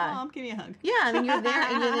 yeah, Mom, give me a hug. Yeah, and then you're there,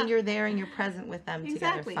 and then you're there, and you're present with them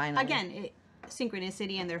together. Finally, again,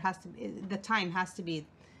 synchronicity, and the time has to be,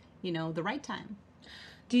 the right time.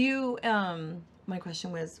 Do you? My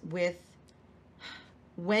question was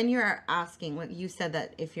when you're asking, what you said,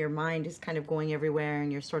 that if your mind is kind of going everywhere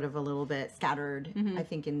and you're sort of a little bit scattered, I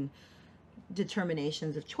think, in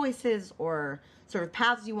determinations of choices or sort of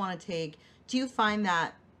paths you want to take, do you find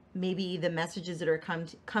that maybe the messages that are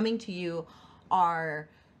coming to you are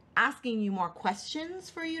asking you more questions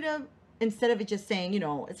for you to, instead of it just saying,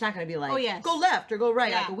 it's not going to be like, go left or go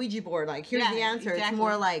right, like a Ouija board, like here's the answer. Exactly. It's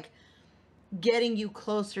more like getting you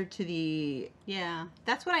closer to the... Yeah,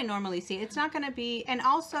 that's what I normally see. It's not going to be... And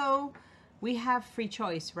also, we have free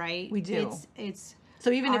choice, right? We do. It's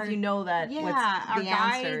so even if you know that what's the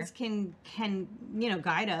answer... guides can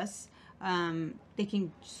guide us. They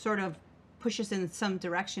can sort of push us in some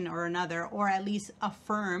direction or another, or at least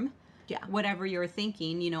affirm whatever you're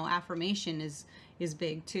thinking. Affirmation is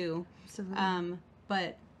big, too. Absolutely.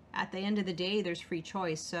 But at the end of the day, there's free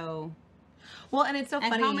choice, so... Well, and it's so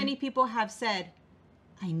funny. And how many people have said,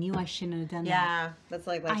 I knew I shouldn't have done that. Yeah, that's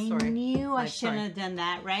like life story. I knew I shouldn't have done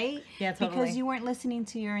that, right? Yeah, totally. Because you weren't listening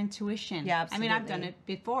to your intuition. Yeah, absolutely. I mean, I've done it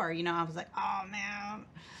before. I was like, oh, man.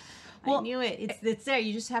 I knew it. It's there.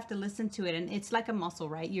 You just have to listen to it. And it's like a muscle,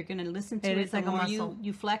 right? You're going to listen to it. It's like the more a muscle.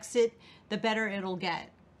 you flex it, the better it'll get.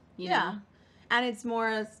 You know? And it's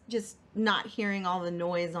more just not hearing all the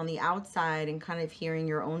noise on the outside and kind of hearing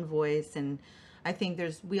your own voice. And I think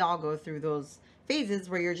we all go through those phases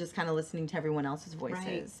where you're just kind of listening to everyone else's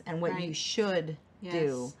voices and what you should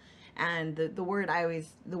do. And the word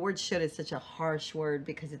should is such a harsh word,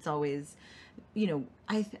 because it's always,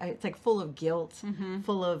 it's like full of guilt,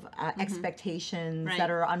 full of expectations that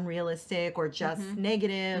are unrealistic or just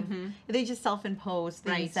negative. They just self-impose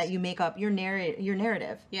things that you make up your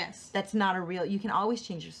narrative. Yes. That's not a real, you can always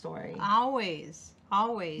change your story. Always.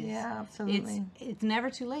 Yeah, absolutely. It's never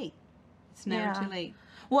too late. It's never too late.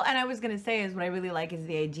 Well, and I was going to say is what I really like is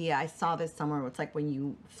the idea. I saw this somewhere where it's like when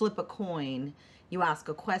you flip a coin, you ask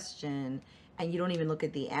a question and you don't even look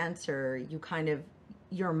at the answer. You kind of,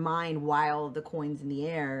 your mind, while the coin's in the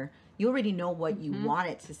air, you already know what you want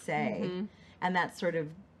it to say. And that sort of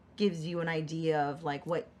gives you an idea of like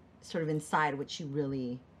what sort of inside what you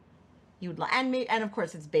really, you'd like. And of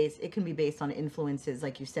course it can be based on influences,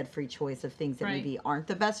 like you said, free choice of things that maybe aren't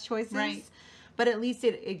the best choices. Right. But at least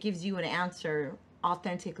it gives you an answer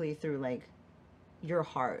authentically through like your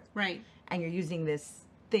heart. Right. And you're using this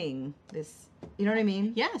thing, this, you know what I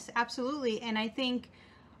mean? Yes, absolutely. And I think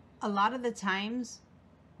a lot of the times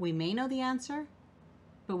we may know the answer,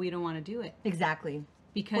 but we don't want to do it. Exactly.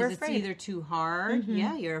 Because it's either too hard.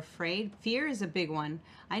 Yeah, you're afraid. Fear is a big one.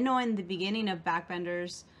 I know in the beginning of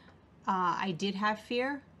Backbenders, I did have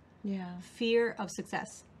fear. Yeah. Fear of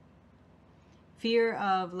success. Fear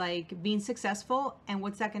of like being successful, and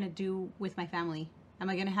what's that going to do with my family? Am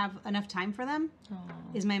I going to have enough time for them? Aww.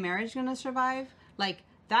 Is my marriage going to survive? Like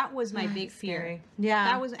that was my big fear. Scary. Yeah.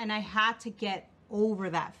 That was, and I had to get over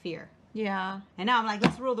that fear. Yeah. And now I'm like,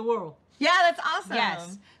 let's rule the world. Yeah, that's awesome.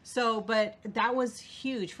 Yes. So, but that was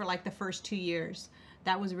huge for like the first 2 years.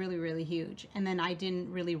 That was really, really huge. And then I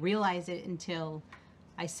didn't really realize it until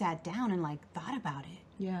I sat down and like thought about it.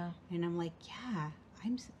 Yeah. And I'm like, yeah,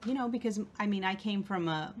 because I mean, I came from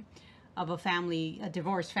a family, a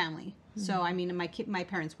divorced family. So, I mean, my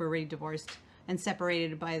parents were already divorced and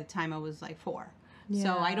separated by the time I was like 4. Yeah.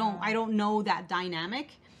 So I don't know that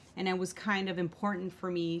dynamic. And it was kind of important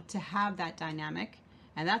for me to have that dynamic.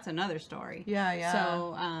 And that's another story. Yeah, yeah.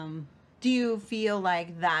 So, do you feel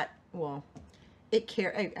like that, well, I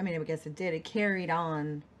guess it did. It carried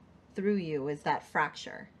on through you, is that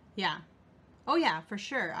fracture. Yeah. Oh, yeah, for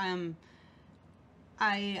sure.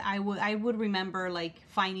 I would remember like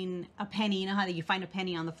finding a penny. You know how you find a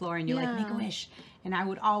penny on the floor and you're like, make a wish. And I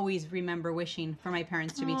would always remember wishing for my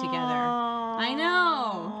parents to be together. I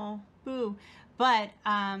know. Boo. But,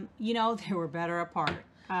 they were better apart.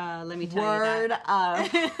 Let me tell you that.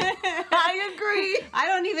 I agree. I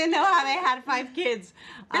don't even know how they had 5 kids.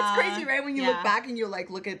 It's crazy, right? When you look back and you're like,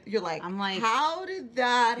 I'm like, how did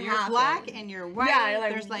that happen? You're black and you're white. Yeah,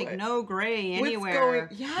 like, there's like no gray anywhere.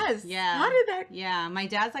 Yes. Yeah. How did that? Yeah. My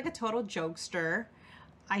dad's like a total jokester.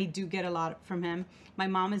 I do get a lot from him. My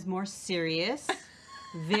mom is more serious.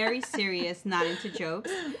 Very serious, not into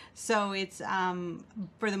jokes. So it's,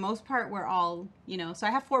 for the most part, we're all, so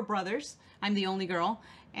I have 4 brothers. I'm the only girl.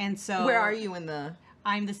 And so. Where are you in the?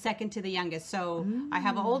 I'm the second to the youngest. So I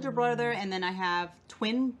have an older brother, and then I have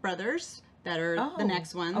twin brothers that are the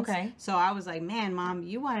next ones. Okay. So I was like, man, Mom,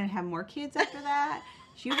 you want to have more kids after that?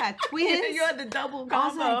 You had twins. You had the double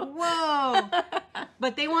combo. I was like, whoa.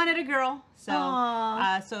 But they wanted a girl. So, so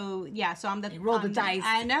I'm the... You rolled the dice.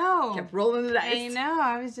 I know. Kept rolling the dice. I know.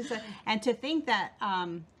 I was just... and to think that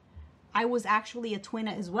I was actually a twin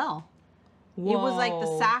as well. Whoa. It was like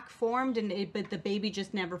the sac formed, but the baby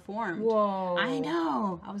just never formed. Whoa. I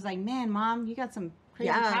know. I was like, man, Mom, you got some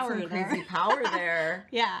crazy power there. Crazy power there.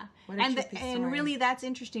 Yeah. And really, that's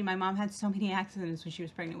interesting. My mom had so many accidents when she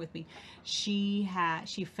was pregnant with me. She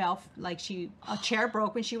fell, a chair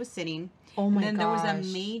broke when she was sitting. Oh my gosh. Then there was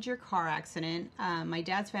a major car accident. My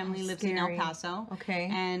dad's family lives in El Paso. Okay.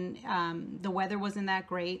 And the weather wasn't that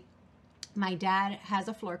great. My dad has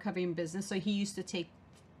a floor covering business, so he used to take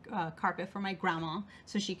carpet for my grandma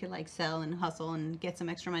so she could like sell and hustle and get some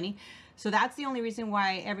extra money. So that's the only reason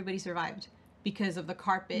why everybody survived, because of the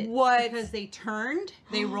carpet. What? Because they turned,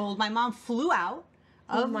 they rolled. My mom flew out.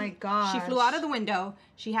 Oh my gosh. She flew out of the window.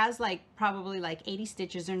 She has probably 80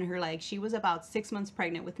 stitches in her leg. She was about 6 months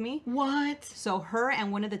pregnant with me. What? So her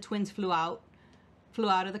and one of the twins flew out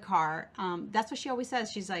of the car. That's what she always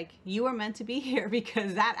says. She's like, you were meant to be here,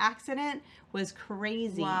 because that accident was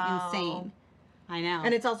crazy, insane. I know.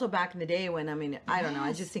 And it's also back in the day when, I don't know,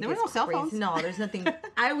 I just think there it's were no cell crazy. phones. No, there's nothing.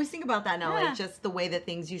 I always think about that now, like just the way that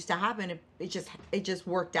things used to happen. It just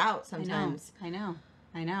worked out sometimes. I know.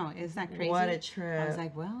 Isn't that crazy? What a trip. I was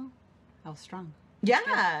like, well, I was strong.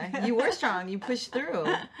 Yeah, you were strong. You pushed through.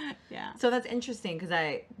 Yeah. So that's interesting,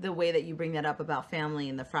 because the way that you bring that up about family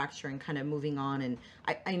and the fracture and kind of moving on, and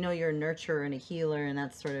I know you're a nurturer and a healer, and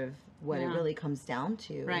that's sort of what it really comes down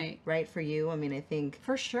to. Right for you. I think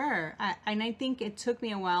for sure. I think it took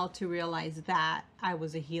me a while to realize that I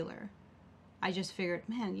was a healer. I just figured,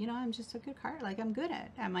 man, I'm just a good I'm good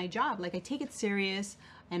at my job. Like, I take it serious,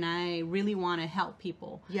 and I really want to help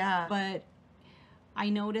people. Yeah. But I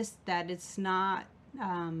noticed that it's not.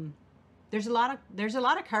 There's a lot of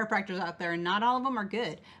chiropractors out there, and not all of them are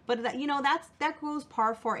good. But that goes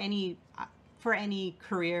par for any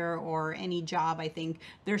career or any job. I think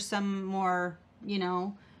there's some more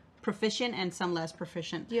proficient and some less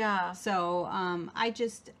proficient. Yeah. So I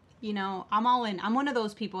just, I'm all in. I'm one of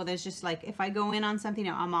those people that's just like, if I go in on something,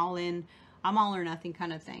 I'm all in. I'm all or nothing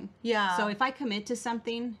kind of thing. Yeah. So if I commit to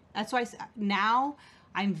something, that's why now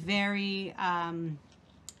I'm very, I'm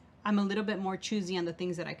a little bit more choosy on the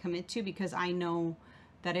things that I commit to, because I know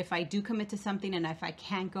that if I do commit to something and if I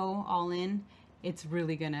can't go all in, it's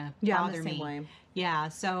really gonna bother I'm the same me. way. Yeah.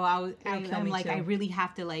 So I'm like, I really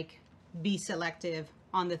have to like be selective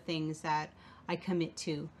on the things that I commit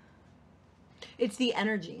to. It's the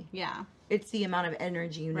energy. Yeah. It's the amount of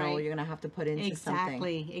energy you're gonna have to put into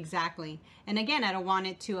something. Exactly. And again, I don't want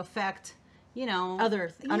it to affect,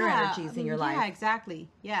 other energies in your life. Yeah, exactly.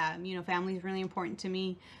 Yeah. Family is really important to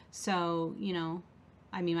me. So,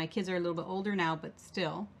 I mean, my kids are a little bit older now, but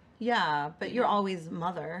still. Yeah, but you're always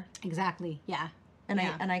mother. Exactly. Yeah.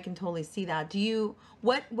 And I can totally see that. Do you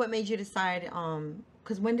what made you decide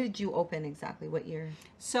because when did you open exactly? What year?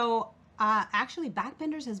 So actually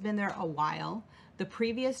Backbenders has been there a while. The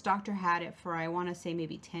previous doctor had it for, I want to say,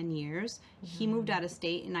 maybe 10 years. He moved out of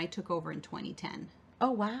state and I took over in 2010.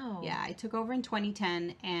 Oh, wow. Yeah, I took over in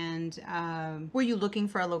 2010 and... were you looking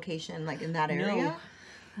for a location like in that area?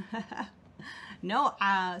 No.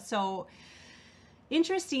 So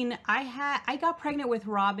interesting. I got pregnant with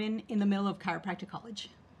Robin in the middle of chiropractic college.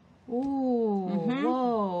 Ooh,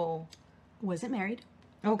 whoa. Wasn't married.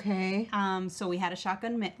 Okay. So we had a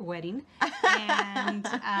shotgun wedding, and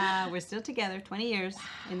we're still together 20 years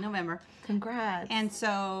in November. Congrats. And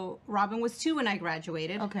so Robin was 2 when I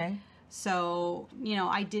graduated. Okay. So,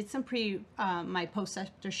 I did some my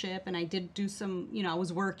postceptorship, and I did do some, I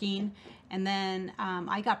was working, and then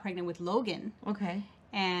I got pregnant with Logan. Okay.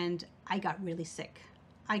 And I got really sick.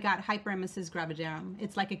 I got hyperemesis gravidarum.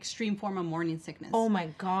 It's like extreme form of morning sickness. Oh my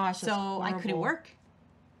gosh. So I couldn't work.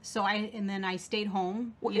 So then I stayed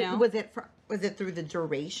home. Was it through the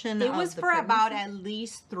duration? It was for about at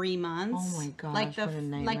least 3 months. Oh my gosh! Like what a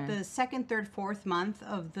nightmare. like the second, third, fourth month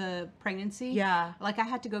of the pregnancy. Yeah. Like I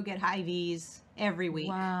had to go get IVs every week.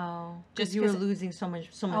 Wow. Just you were losing so much.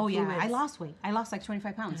 Oh yeah, I lost weight. I lost like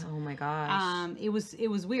 25 pounds. Oh my gosh. It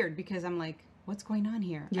was weird because I'm like, what's going on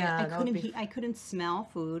here? Yeah. I couldn't smell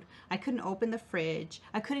food. I couldn't open the fridge.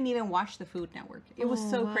 I couldn't even watch the Food Network. It was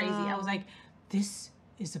so crazy. I was like, this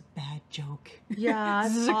is a bad joke. Yeah,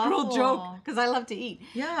 this is a cruel joke because I love to eat.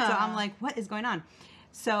 Yeah. So I'm like, what is going on?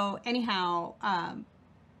 So anyhow,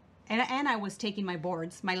 and I was taking my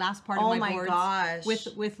boards, my last part of my boards. Gosh.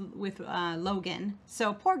 With Logan.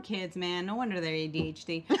 So poor kids, man. No wonder they're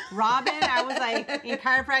ADHD. Robin, I was like in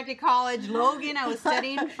chiropractic college. Logan, I was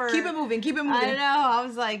studying for. Keep it moving. I know. I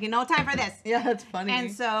was like, no time for this. Yeah, that's funny.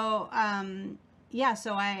 And so,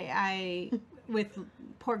 so I with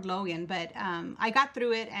poor Logan, but I got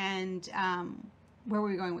through it. And where were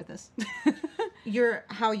we going with this?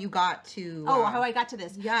 How you got to. How I got to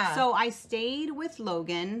this. Yeah. So I stayed with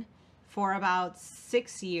Logan for about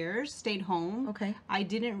 6 years, stayed home. Okay. I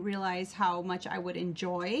didn't realize how much I would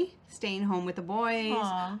enjoy staying home with the boys.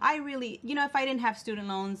 Aww. I really, if I didn't have student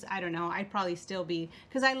loans, I don't know, I'd probably still be,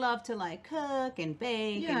 because I love to like cook and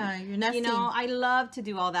bake. Yeah, and, you're nesting. I love to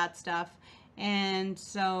do all that stuff. And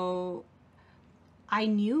so I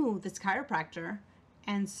knew this chiropractor.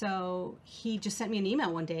 And so he just sent me an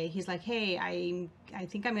email one day. He's like, hey, I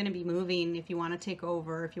think I'm going to be moving if you want to take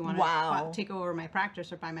over, if you want to take over my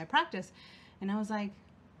practice or buy my practice. And I was like,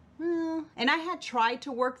 well, and I had tried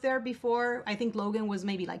to work there before. I think Logan was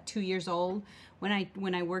maybe like 2 years old when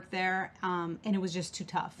I worked there. And it was just too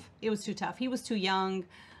tough. It was too tough. He was too young,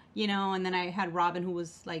 and then I had Robin who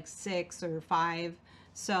was like 6 or 5.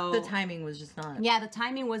 So the timing was just not. Yeah, the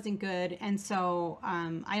timing wasn't good, and so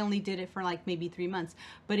I only did it for like maybe 3 months.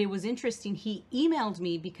 But it was interesting. He emailed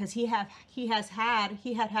me because he had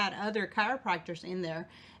had other chiropractors in there,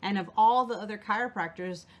 and of all the other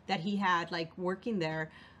chiropractors that he had like working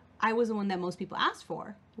there, I was the one that most people asked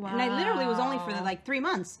for. Wow. And I literally was only for like 3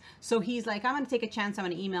 months. So he's like, I'm going to take a chance. I'm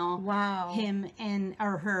going to email him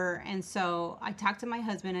or her. And so I talked to my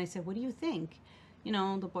husband. And I said, what do you think?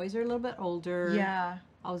 The boys are a little bit older. Yeah.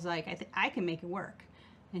 I was like, I can make it work.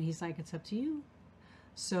 And he's like, it's up to you.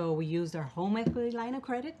 So we used our home equity line of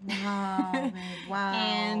credit. Wow. Wow.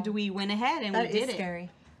 And we went ahead and we did it. That is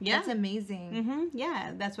scary. Yeah. That's amazing. Mm-hmm.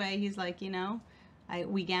 Yeah. That's why he's like,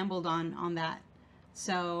 we gambled on that.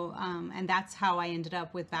 So, and that's how I ended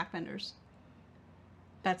up with Backbenders.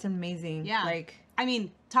 That's amazing. Yeah. I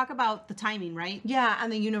mean, talk about the timing, right? Yeah,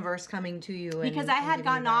 and the universe coming to you. Because I had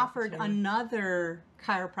gotten offered another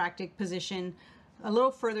chiropractic position a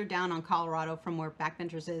little further down on Colorado from where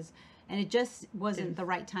Backbenders is, and it just wasn't the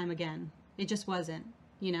right time again. It just wasn't,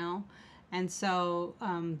 And so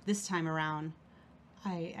this time around,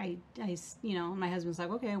 you know, my husband's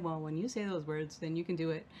like, okay, well, when you say those words, then you can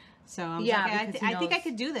do it. So I was Yeah, like, because I think I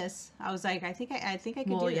could do this. I was like, I think I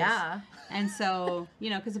could do this. Yeah. And so, you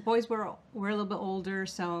know, because the boys were a little bit older,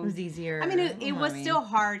 so It was easier. I mean, it was still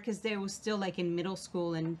hard because they were still like in middle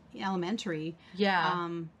school and elementary. Yeah.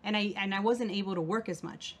 And I wasn't able to work as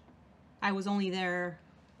much. I was only there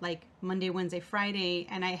like Monday, Wednesday, Friday,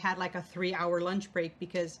 and I had like a 3-hour lunch break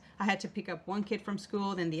because I had to pick up one kid from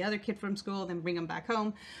school, then the other kid from school, then bring them back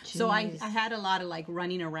home. Jeez. So I had a lot of like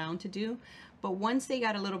running around to do. But once they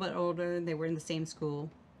got a little bit older, they were in the same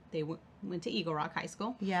school. They went to Eagle Rock High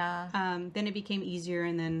School. Yeah. Then it became easier,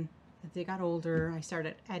 and then as they got older, I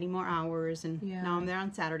started adding more hours, and now I'm there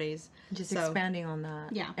on Saturdays. Just expanding on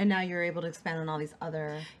that. Yeah. And now you're able to expand on all these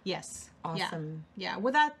other. Yes. Awesome. Yeah.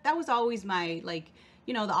 Well, that was always my, like,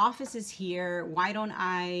 you know, the office is here. Why don't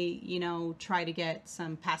I, you know, try to get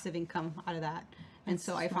some passive income out of that? And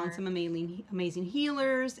so I found some amazing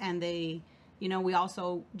healers, and they, you know, we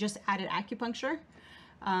also just added acupuncture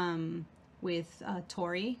with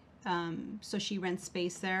Tori. So she rents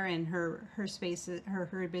space there, and her space,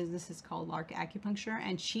 her business is called Lark Acupuncture,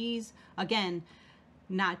 and she's, again,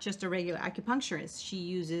 not just a regular acupuncturist. She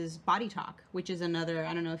uses body talk, which is another,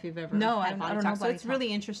 I don't know if you've ever had body talk. So it's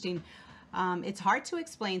really interesting. It's hard to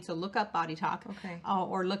explain, so look up body talk. Okay.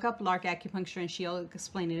 Or look up Lark Acupuncture, and she'll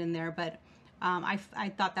explain it in there. But I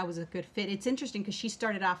thought that was a good fit. It's interesting because she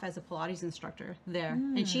started off as a Pilates instructor there,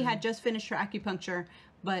 and she had just finished her acupuncture,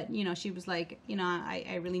 but, you know, she was like, you know,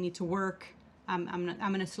 I really need to work. I'm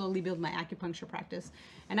going to slowly build my acupuncture practice.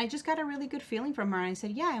 And I just got a really good feeling from her. And I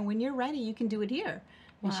said, yeah, and when you're ready, you can do it here.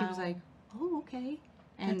 And she was like, oh, okay.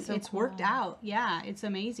 And it's worked out. Yeah, it's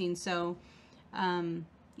amazing. So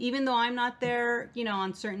even though I'm not there, you know,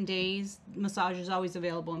 on certain days, massage is always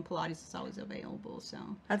available and Pilates is always available. So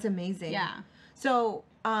that's amazing. Yeah. So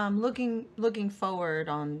looking forward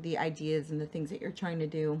on the ideas and the things that you're trying to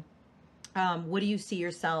do, what do you see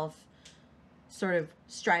yourself sort of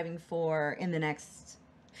striving for in the next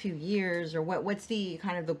few years, or what's the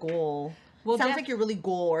kind of the goal? Well, sounds like you're really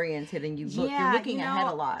goal oriented, and you're looking ahead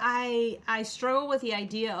a lot. I struggle with the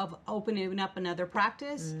idea of opening up another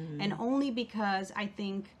practice, and only because I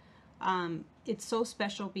think it's so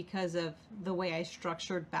special because of the way I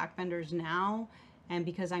structured Backbenders now, and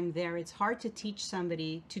because I'm there. It's hard to teach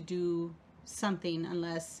somebody to do something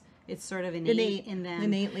unless it's sort of innate in them.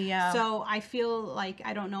 Innately, yeah. So I feel like,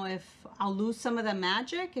 I don't know if I'll lose some of the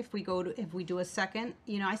magic if we do a second.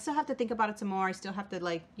 You know, I still have to think about it some more. I still have to,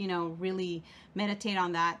 like, you know, really meditate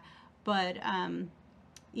on that. But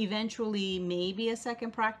eventually, maybe a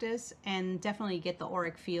second practice, and definitely get the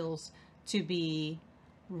auric fields to be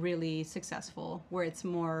really successful, where it's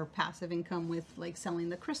more passive income with, like, selling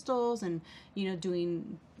the crystals and, you know,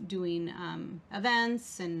 doing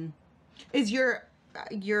events. And is you're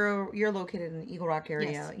located in the Eagle Rock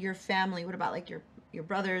area. Yes. Your family, what about like your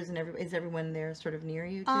brothers and is everyone there sort of near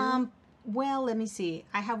you too? Well, let me see.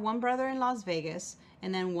 I have one brother in Las Vegas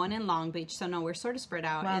and then one in Long Beach. So no, we're sort of spread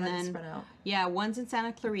out. Wow, and that's then spread out. Yeah, one's in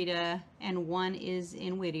Santa Clarita and one is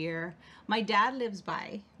in Whittier. My dad lives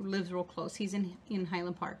real close. He's in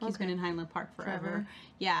Highland Park. He's been in Highland Park forever.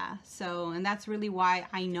 Yeah. So, and that's really why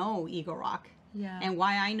I know Eagle Rock. Yeah. And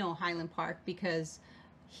why I know Highland Park, because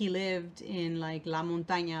he lived in like La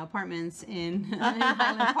Montaña apartments in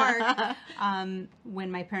Highland Park when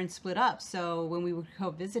my parents split up. So when we would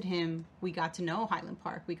go visit him, we got to know Highland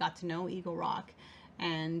Park. We got to know Eagle Rock.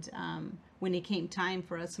 And when it came time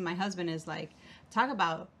for us, my husband is like, talk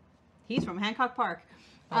about, he's from Hancock Park.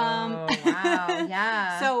 Oh, wow.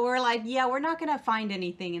 Yeah. So we're like, yeah, we're not going to find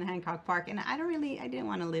anything in Hancock Park. And I didn't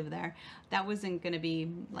want to live there. That wasn't going to be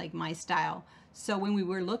like my style. So when we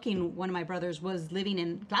were looking, one of my brothers was living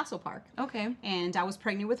in Glasso Park. Okay. And I was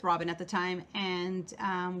pregnant with Robin at the time. And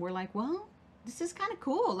we're like, well, this is kind of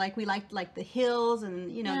cool. Like, we liked like the hills and,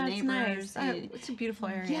 you know, the neighbors. It's nice. It's a beautiful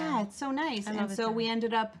area. Yeah, it's so nice. And so we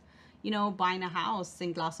ended up, you know, buying a house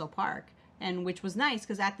in Glasso Park. And which was nice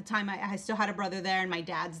because at the time I still had a brother there and my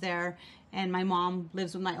dad's there. And my mom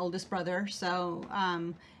lives with my oldest brother. So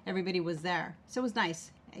everybody was there. So it was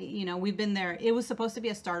nice. You know, we've been there. It was supposed to be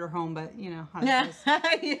a starter home, but you know how that goes.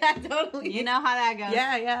 Yeah, totally. You know how that goes.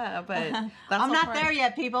 Yeah, but I'm not there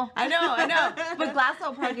yet, people. I know. But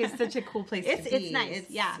Glasso Park is such a cool place to be. It's nice.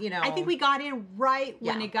 Yeah. You know, I think we got in right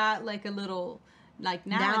when it got like a little, like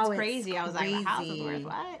now it's crazy. I was like, the house is worth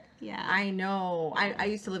what? Yeah. I know. I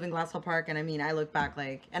used to live in Glassell Park, and I mean, I look back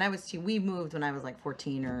like, and we moved when I was like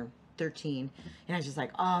 14 or 13, and I was just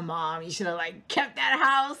like, oh, Mom, you should have like kept that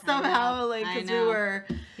house somehow, like, because we were,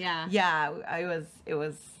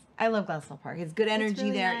 I love Glassell Park. It's good energy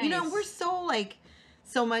there. Nice. You know, we're so like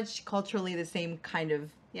so much culturally the same kind of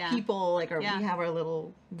Yeah. people. Like we Yeah. have our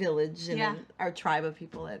little village and Yeah. then our tribe of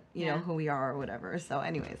people that you Yeah. know who we are or whatever. So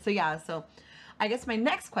anyway, so I guess my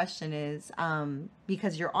next question is,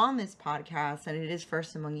 because you're on this podcast and it is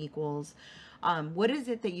First Among Equals, what is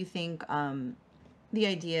it that you think the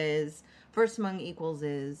idea is First Among Equals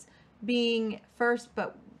is being first,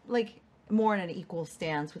 but like more in an equal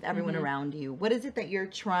stance with everyone around you? What is it that you're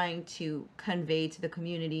trying to convey to the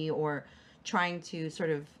community or trying to sort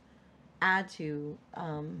of add to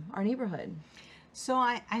our neighborhood? So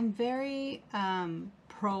I'm very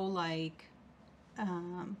pro like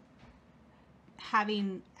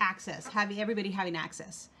having access, having everybody having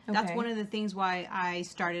access. That's Okay. one of the things why I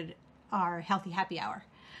started our healthy happy hour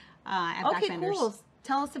at Okay, Backbenders. cool.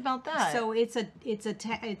 Tell us about that. So it's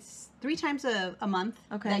 3 times a month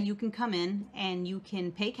Okay. that you can come in and you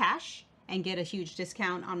can pay cash and get a huge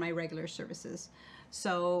discount on my regular services.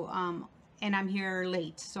 So and I'm here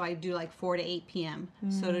late, so I do like 4 to 8 p.m.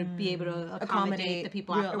 So to be able to accommodate the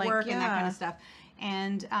people after work and that kind of stuff.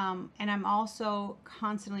 And I'm also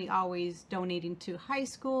constantly always donating to high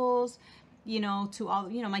schools, you know, to all,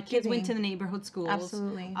 you know, my kids went to the neighborhood schools.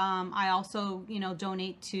 Absolutely. I also, you know,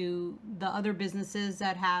 donate to the other businesses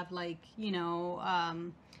that have like, you know,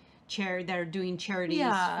 that are doing charities.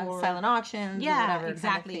 Yeah, for silent auctions. Yeah, or whatever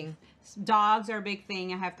exactly. Kind of thing. Dogs are a big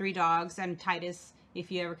thing. I have 3 dogs, and Titus. If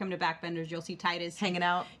you ever come to Backbenders, you'll see Titus Hanging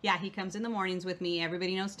out. Yeah, he comes in the mornings with me.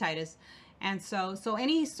 Everybody knows Titus. And so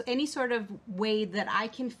any sort of way that I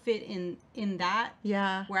can fit in that,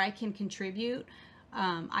 Yeah. where I can contribute,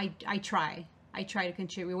 I try to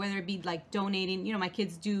contribute, whether it be like donating, you know, my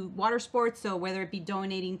kids do water sports, so whether it be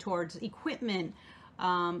donating towards equipment,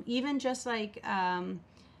 even just like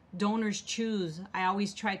donors choose. I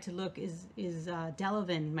always try to look, is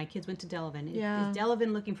Delavan, my kids went to Delavan. Yeah. Is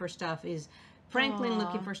Delavan looking for stuff? Is Franklin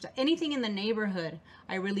looking for stuff? Anything in the neighborhood,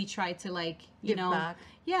 I really try to like, you Give know, back.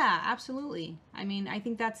 Yeah, absolutely. I mean, I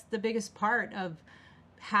think that's the biggest part of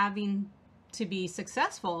having to be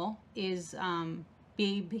successful is having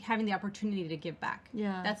the opportunity to give back.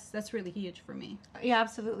 Yeah. That's really huge for me. Yeah,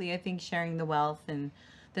 absolutely. I think sharing the wealth and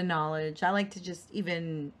the knowledge. I like to just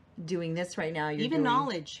even doing this right now. You're Even doing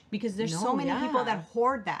knowledge, because there's so many people that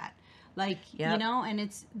hoard that. Like, you know,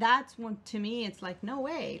 and that's one, to me, it's like, no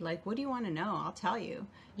way. Like, what do you want to know? I'll tell you.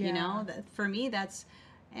 Yeah. You know, that for me, that's,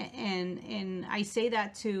 and I say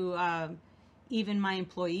that to even my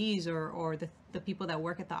employees or the people that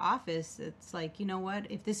work at the office. It's like, you know what,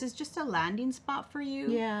 if this is just a landing spot for you,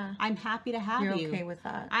 Yeah. I'm happy to have You're you. okay with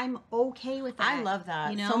that. I'm okay with that. I love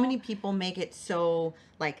that. You know? So many people make it so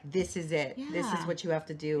like this is it. This is Yeah. what you have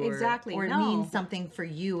to do. Or, Exactly. Or it No. means something for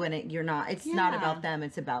you, and you're not. It's not Yeah. about them.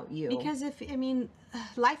 It's about you. Because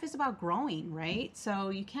life is about growing, right?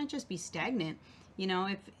 So you can't just be stagnant. You know,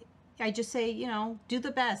 if I just say, you know, do the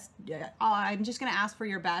best. I'm just going to ask for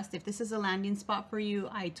your best. If this is a landing spot for you,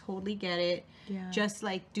 I totally get it. Yeah. Just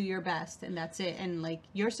like do your best, and that's it. And like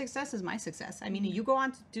your success is my success. I mean, you go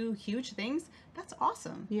on to do huge things. That's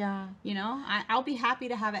awesome. Yeah. You know, I'll be happy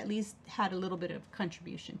to have at least had a little bit of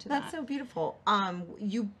contribution to That's that. so beautiful.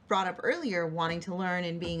 You brought up earlier wanting to learn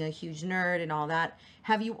and being a huge nerd and all that.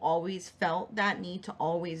 Have you always felt that need to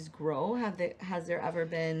always grow? Has there ever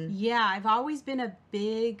been? Yeah, I've always been a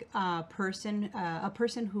big person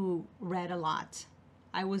who read a lot.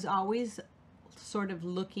 I was always sort of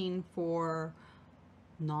looking for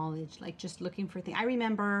knowledge, like just looking for things. I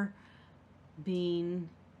remember being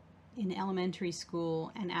in elementary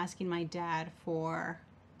school and asking my dad for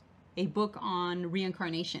a book on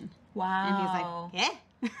reincarnation. Wow. And he's like,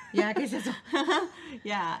 "Eh?" Yeah, because it's.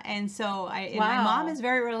 Yeah, and so my Wow. mom is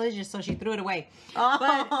very religious, so she threw it away. Oh,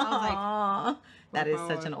 But I was like, that is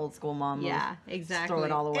such an old school mom move. yeah, exactly. Throw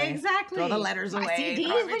it all away. Exactly. Throw the letters My away. CDs?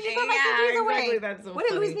 Throw When you everything. throw my Yeah, CDs away? exactly. That's so What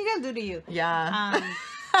did Luis funny. Miguel do to you? Yeah.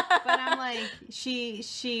 But I'm like,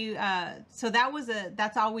 so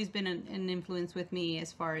that's always been an influence with me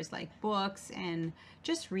as far as like books and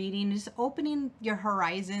just reading, just opening your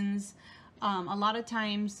horizons. A lot of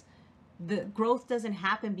times the growth doesn't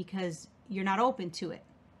happen because you're not open to it.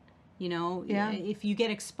 You know, Yeah. if you get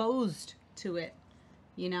exposed to it,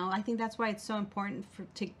 you know, I think that's why it's so important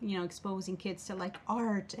exposing kids to like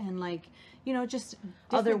art and like, you know, just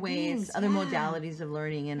Other different ways, things. other Yeah. modalities of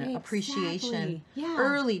learning and appreciation. Exactly. Yeah.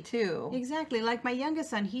 Early too. Exactly. Like my youngest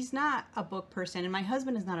son, he's not a book person, and my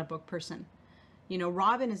husband is not a book person. You know,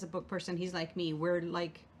 Robin is a book person. He's like me. We're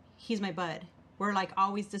like, he's my bud. We're like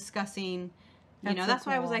always discussing. You know, so that's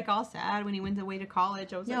why I was cool. like all sad when he went away to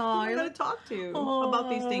college. I was like, Yeah, who am I you're going like, to talk to "Aw." about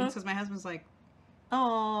these things? Because my husband's like,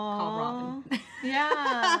 call Oh. Robin.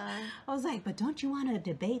 Yeah. I was like, but don't you want to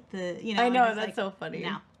debate the, you know? I and know, he's that's like, so funny.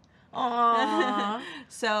 No. Aww.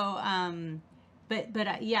 So,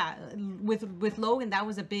 yeah, with Logan, that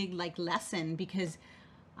was a big like lesson because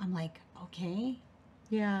I'm like, okay,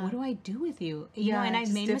 Yeah. what do I do with you? You know, and I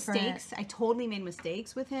just made different. mistakes. I totally made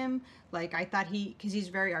mistakes with him. Like I thought because he's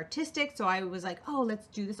very artistic. So I was like, oh, let's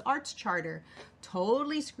do this arts charter.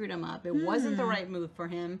 Totally screwed him up. It wasn't the right move for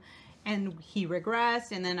him. And he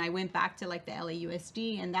regressed. And then I went back to like the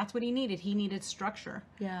LAUSD, and that's what he needed. He needed structure.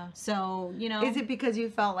 Yeah. So, you know. Is it because you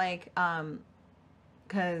felt like,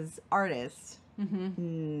 because artists,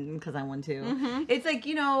 because I want to, it's like,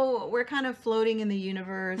 you know, we're kind of floating in the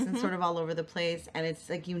universe and sort of all over the place. And it's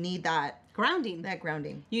like, you need that grounding.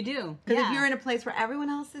 You do. Because if you're in a place where everyone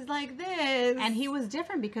else is like this. And he was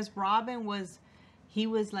different because Robin was, he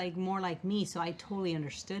was like more like me, so I totally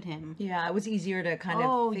understood him. Yeah, it was easier to kind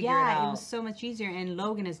of figure it out. It was so much easier. And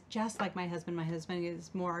Logan is just like my husband. My husband is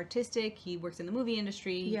more artistic. He works in the movie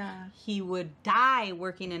industry. Yeah. He would die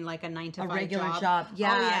working in like a 9 to 5 regular job. job.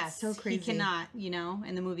 Yeah, oh, yes. so crazy. He cannot, you know,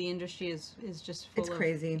 and the movie industry is just full of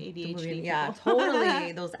crazy. ADHD movie, people. yeah,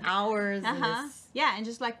 totally. Those hours. And yeah, and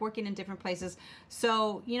just like working in different places.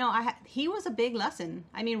 So, you know, he was a big lesson.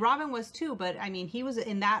 I mean, Robin was too, but I mean, he was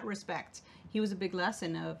in that respect. He was a big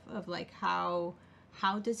lesson of like how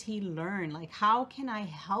does he learn? Like, how can I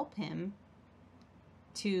help him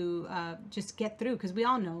to just get through? Because we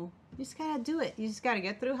all know you just gotta do it. You just gotta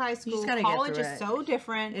get through high school. College is so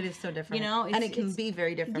different. It is so different. You know, and it can be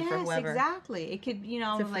very different for whoever. Yes, exactly. It could, you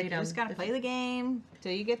know, like you just gotta play the game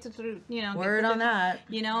till you get to through. You know, word on that.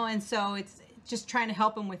 You know, and so it's just trying to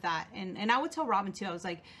help him with that. And I would tell Robin too. I was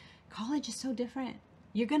like, college is so different.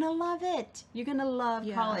 You're gonna love it. You're gonna love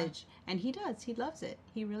college. And he does. He loves it.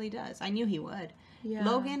 He really does. I knew he would. Yeah.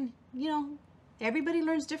 Logan, you know, everybody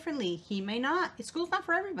learns differently. He may not. School's not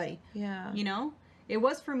for everybody. Yeah. You know, it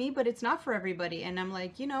was for me, but it's not for everybody. And I'm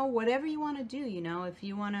like, you know, whatever you want to do, you know, if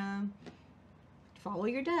you want to follow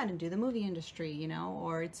your dad and do the movie industry, you know,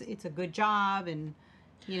 or it's a good job and,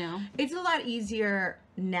 you know. It's a lot easier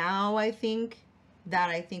now, I think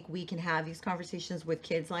we can have these conversations with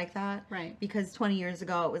kids like that. Right. Because 20 years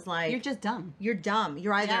ago, it was like... You're just dumb. You're dumb.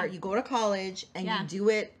 You're either... You go to college and you do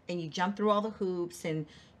it and you jump through all the hoops and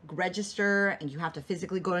register and you have to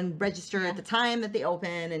physically go and register at the time that they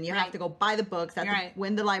open and you have to go buy the books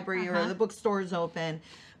when the library or the bookstore is open.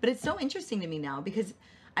 But it's so interesting to me now because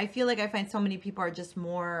I feel like I find so many people are just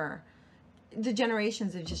more... The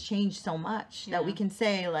generations have just changed so much that we can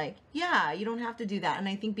say like, yeah, you don't have to do that. And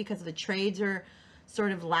I think because the trades are...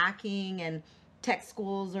 sort of lacking and tech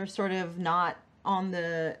schools are sort of not on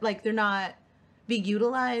the, like they're not being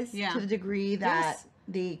utilized to the degree that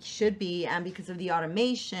they should be, and because of the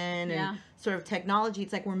automation and sort of technology,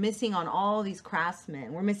 it's like we're missing on all these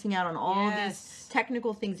craftsmen. We're missing out on all these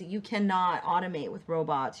technical things that you cannot automate with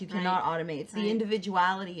robots. You cannot automate. It's the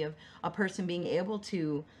individuality of a person being able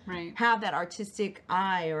to have that artistic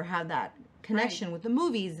eye or have that connection with the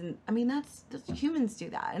movies. And I mean, that's humans do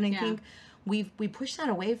that. And I think we pushed that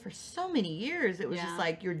away for so many years. It was just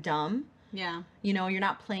like, you're dumb. Yeah. You know, you're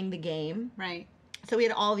not playing the game. Right. So we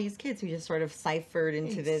had all these kids who just sort of ciphered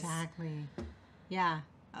into this. Exactly. Yeah.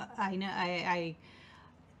 I know.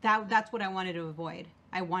 That's what I wanted to avoid.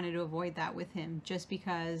 I wanted to avoid that with him just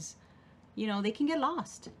because, you know, they can get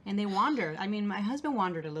lost and they wander. I mean, my husband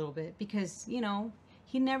wandered a little bit because, you know,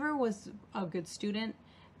 he never was a good student.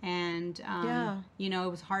 And, you know, it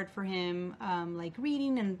was hard for him, like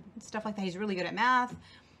reading and stuff like that. He's really good at math,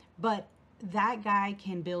 but that guy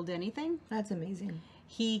can build anything. That's amazing.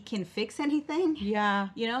 He can fix anything. Yeah.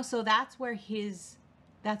 You know, so that's where his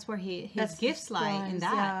gifts lie in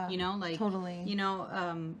that, you know, like, totally. You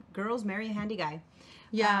know, girls, marry a handy guy.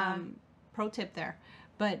 Yeah. Pro tip there.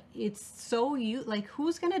 But it's so like,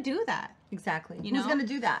 who's going to do that? Exactly. You who's going to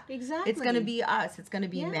do that? Exactly. It's going to be us. It's going to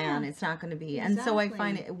be man. It's not going to be. And so I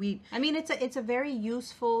find it, I mean, it's a very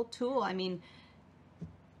useful tool. I mean,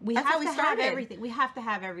 we have to have everything. We have to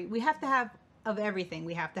have of everything.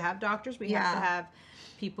 We have to have doctors. We have to have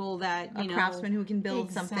people that, you know. Craftsmen who can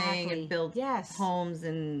build something and build homes.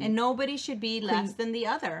 And nobody should be less than the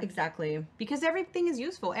other. Exactly. Because everything is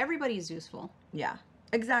useful. Everybody is useful. Yeah,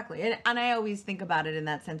 exactly. And I always think about it in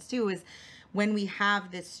that sense too, is when we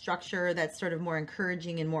have this structure that's sort of more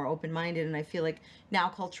encouraging and more open-minded, and I feel like now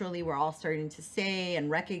culturally we're all starting to say and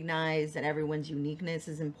recognize that everyone's uniqueness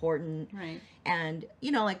is important. Right. And,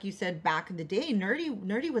 you know, like you said, back in the day,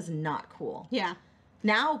 nerdy was not cool. Yeah.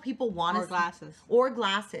 Now people want to Or glasses. Or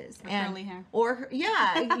glasses. Or curly hair. Or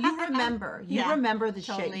yeah, you remember. You Yeah, remember the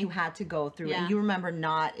totally. shit you had to go through, Yeah. and you remember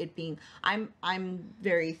not it being. I'm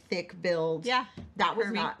very thick build. Yeah. That was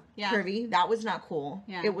Curvy. not Yeah. curvy. That was not cool.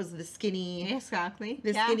 Yeah. It was the skinny. Exactly.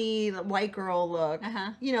 The Yeah. skinny white girl look.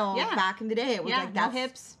 Uh-huh. You know, Yeah. back in the day, it was Yeah, like no that's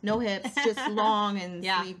hips. no hips, just long and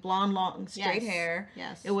Yeah. sleek, blonde, long, straight Yes. hair.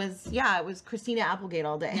 Yes. It was it was Christina Applegate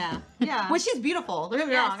all day. Yeah. Yeah. Which is beautiful. Don't get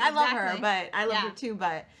me Yes, wrong. I love her, exactly. but I love Yeah. her too.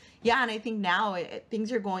 But yeah, and I think now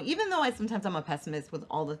things are going. Even though sometimes I'm a pessimist with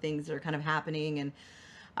all the things that are kind of happening and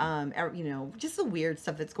you know, just the weird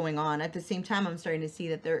stuff that's going on. At the same time, I'm starting to see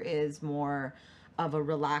that there is more of a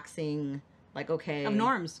relaxing, like okay, Of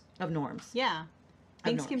norms. Of Yeah.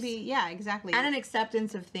 Things can norms. be, yeah, exactly. And an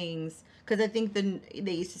acceptance of things, because I think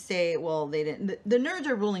they used to say, well, they didn't. The nerds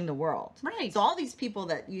are ruling the world, Right. So all these people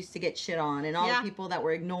that used to get shit on, and all Yeah. the people that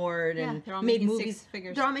were ignored Yeah, and they're all made making movies, 6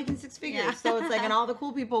 figures. they're all making 6 figures. Yeah. So it's like, and all the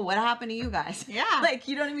cool people, what happened to you guys? Yeah. Like,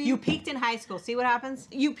 you know what I mean? You peaked in high school. See what happens?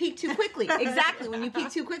 You peak too quickly. Exactly. When you peak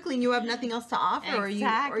too quickly and you have nothing else to offer, or you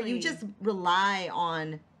Exactly. just rely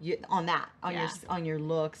on your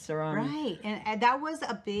looks or on Right. And that was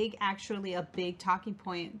actually a big talking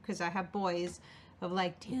point, because I have boys of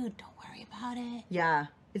like, dude, don't worry about it. Yeah.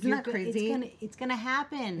 Isn't that crazy? It's gonna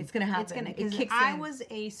happen. It's gonna happen. It kicks I in. was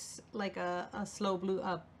a slow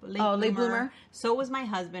late bloomer. So was my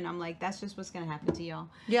husband. I'm like, that's just what's gonna happen to y'all.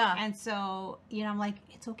 Yeah. And so, you know, I'm like,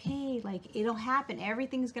 it's okay. Like, it'll happen.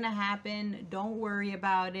 Everything's gonna happen. Don't worry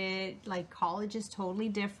about it. Like, college is totally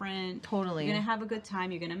different. Totally. You're gonna have a good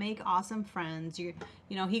time. You're gonna make awesome friends. You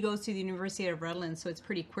know, he goes to the University of Redlands, so it's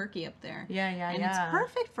pretty quirky up there. Yeah, and it's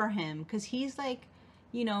perfect for him, because he's like,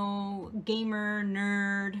 you know, gamer,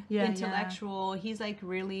 nerd, intellectual. He's like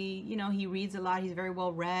really, you know, he reads a lot. He's very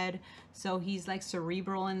well read. So he's like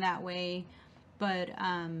cerebral in that way. But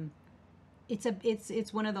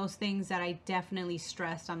it's one of those things that I definitely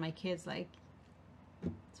stressed on my kids, like,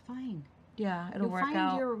 it's fine. Yeah, it'll work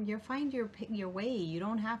out. You'll find your way. You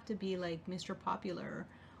don't have to be like Mr. Popular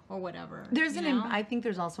or whatever. I think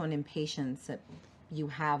there's also an impatience that you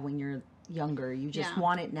have when you're younger. You just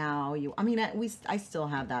want it now. I still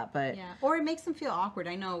have that, but or it makes them feel awkward.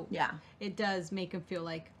 I know. Yeah, it does make them feel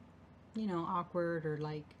like, you know, awkward, or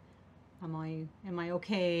like, am I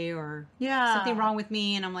okay, or something wrong with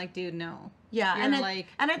me? And I'm like, dude, no. Yeah, and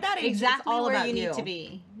at that age, exactly it's all where about you need to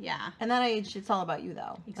be. Yeah, and that age, it's all about you,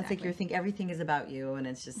 though. Exactly. It's like you think everything is about you, and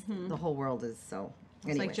it's just the whole world is so.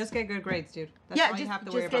 It's like, just get good grades, dude. That's all you have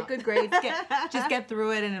to worry about. Just get good grades. Just get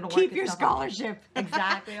through it, and it'll keep work your scholarship.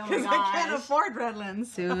 Exactly. Oh my Because gosh. I can't afford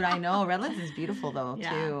Redlands. Dude, I know. Redlands is beautiful, though,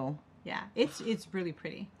 too. Yeah, it's really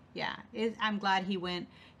pretty. Yeah, I'm glad he went.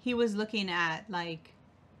 He was looking at like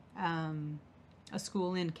a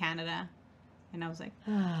school in Canada, and I was like,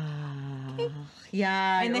 okay.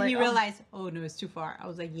 Yeah. And then he realized, oh no, it's too far. I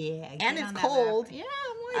was like, yeah. And it's cold. Yeah,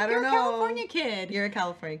 I'm like, I don't you're know. a California kid. You're a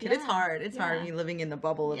California kid. Yeah. It's hard. It's hard Yeah. when you're living in the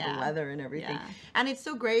bubble of the weather and everything. Yeah. And it's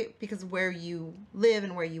so great because where you live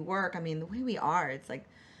and where you work, I mean, the way we are, it's like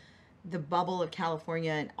the bubble of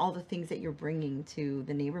California and all the things that you're bringing to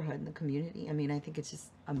the neighborhood and the community. I mean, I think it's just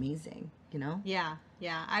amazing, you know? Yeah.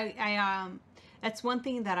 Yeah. I that's one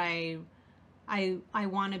thing that I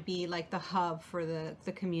want to be like the hub for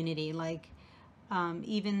the community. Like,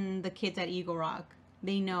 even the kids at Eagle Rock,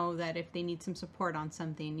 they know that if they need some support on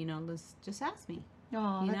something, you know, let's just ask me.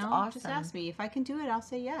 Oh, you that's know, awesome. just ask me. If I can do it, I'll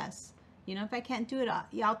say yes. You know, if I can't do it,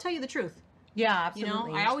 I'll tell you the truth. Yeah,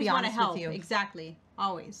 absolutely. You know, I always want to help. Exactly.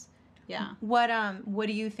 Always. Yeah. What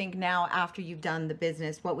do you think now after you've done the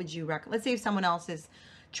business? What would you recommend? Let's say if someone else is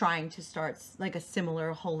trying to start like a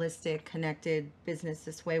similar holistic connected business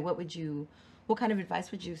this way, what kind of advice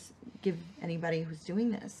would you give anybody who's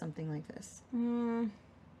doing this, something like this?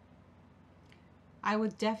 I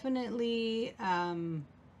would definitely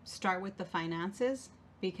start with the finances,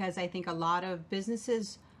 because I think a lot of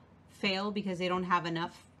businesses fail because they don't have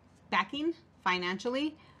enough backing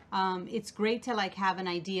financially. It's great to like have an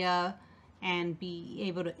idea and be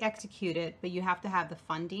able to execute it, but you have to have the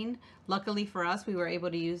funding. Luckily for us, we were able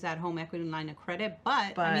to use that home equity line of credit,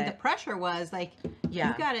 but I mean, the pressure was like, you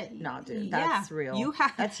gotta, no, dude, that's real.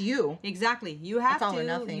 That's you. Exactly. You have that's to, all or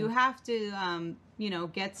nothing. you have to, you know,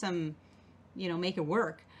 get some, you know, make it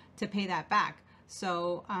work to pay that back.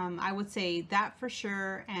 So, I would say that for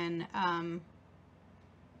sure. And,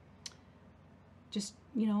 just,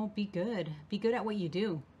 you know, be good at what you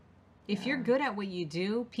do. If you're good at what you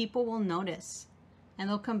do, people will notice and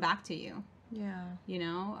they'll come back to you. Yeah. You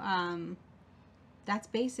know, that's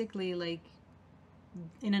basically like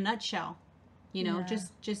in a nutshell, you know,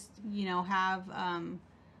 just, you know, have,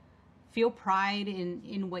 feel pride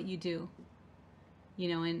in what you do, you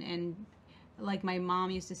know, and like my mom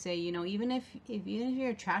used to say, you know, even if you're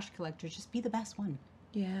a trash collector, just be the best one.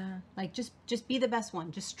 Yeah. Like just be the best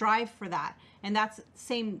one. Just strive for that. And that's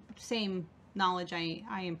same knowledge I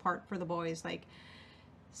impart for the boys. Like,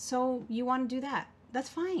 so you want to do that? That's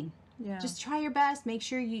fine. Yeah. Just try your best. Make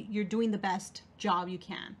sure you're doing the best job you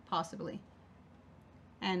can possibly.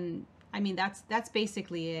 And I mean, that's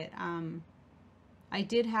basically it. I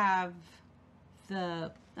did have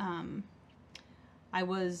I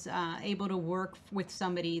was able to work with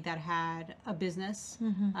somebody that had a business.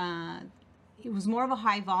 It was more of a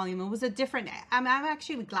high volume. It was a different, I'm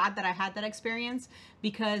actually glad that I had that experience,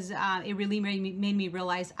 because it really made me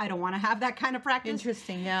realize I don't want to have that kind of practice.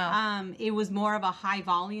 Interesting, yeah. It was more of a high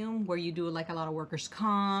volume where you do like a lot of workers'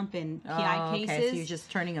 comp and PI cases. Okay, so you're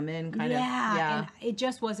just turning them in kind of. Yeah, and it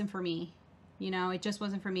just wasn't for me. You know, it just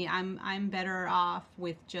wasn't for me. I'm better off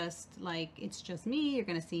with just like, it's just me. You're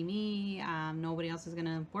going to see me. Nobody else is going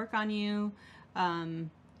to work on you.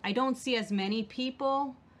 I don't see as many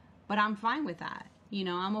people, but I'm fine with that. You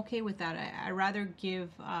know, I'm okay with that. I rather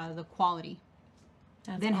give the quality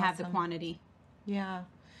than have the quantity. Yeah.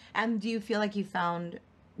 And do you feel like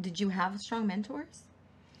did you have strong mentors?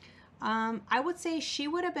 I would say she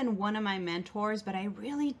would have been one of my mentors, but I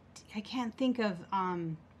can't think of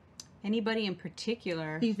anybody in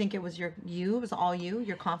particular. Do you think it was it was all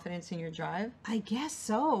your confidence and your drive? I guess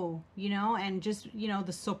so, you know, and just, you know,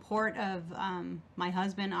 the support of my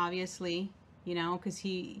husband, obviously, you know, because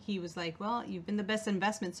he was like, well, you've been the best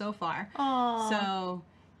investment so far. Aww. So,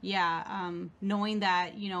 yeah, knowing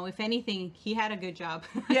that, you know, if anything, he had a good job.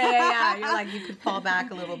 Yeah. You're like, you could fall back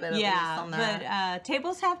a little bit at least on that. But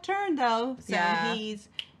tables have turned, though. So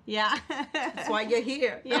yeah. That's why you're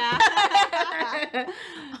here. Yeah.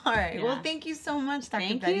 All right. Yeah. Well, thank you so much,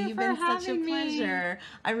 Dr. Betty. You've been such a pleasure.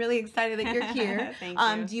 I'm really excited that you're here. Thank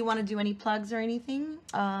you. Do you want to do any plugs or anything?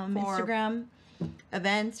 Instagram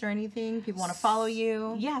events or anything? People want to follow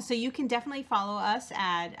you? Yeah, so you can definitely follow us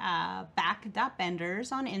at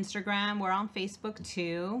back.benders on Instagram. We're on Facebook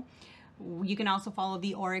too. You can also follow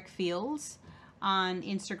the Auric Fields on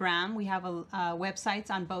Instagram. We have websites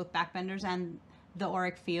on both Backbenders and the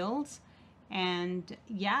Auric Fields. And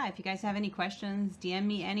yeah, if you guys have any questions, DM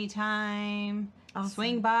me anytime. Awesome.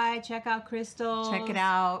 Swing by, check out crystals. Check it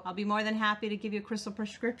out. I'll be more than happy to give you a crystal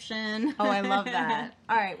prescription. Oh, I love that.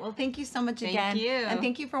 All right. Well, thank you so much again. Thank you. And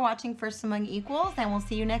thank you for watching First Among Equals, and we'll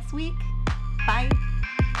see you next week. Bye.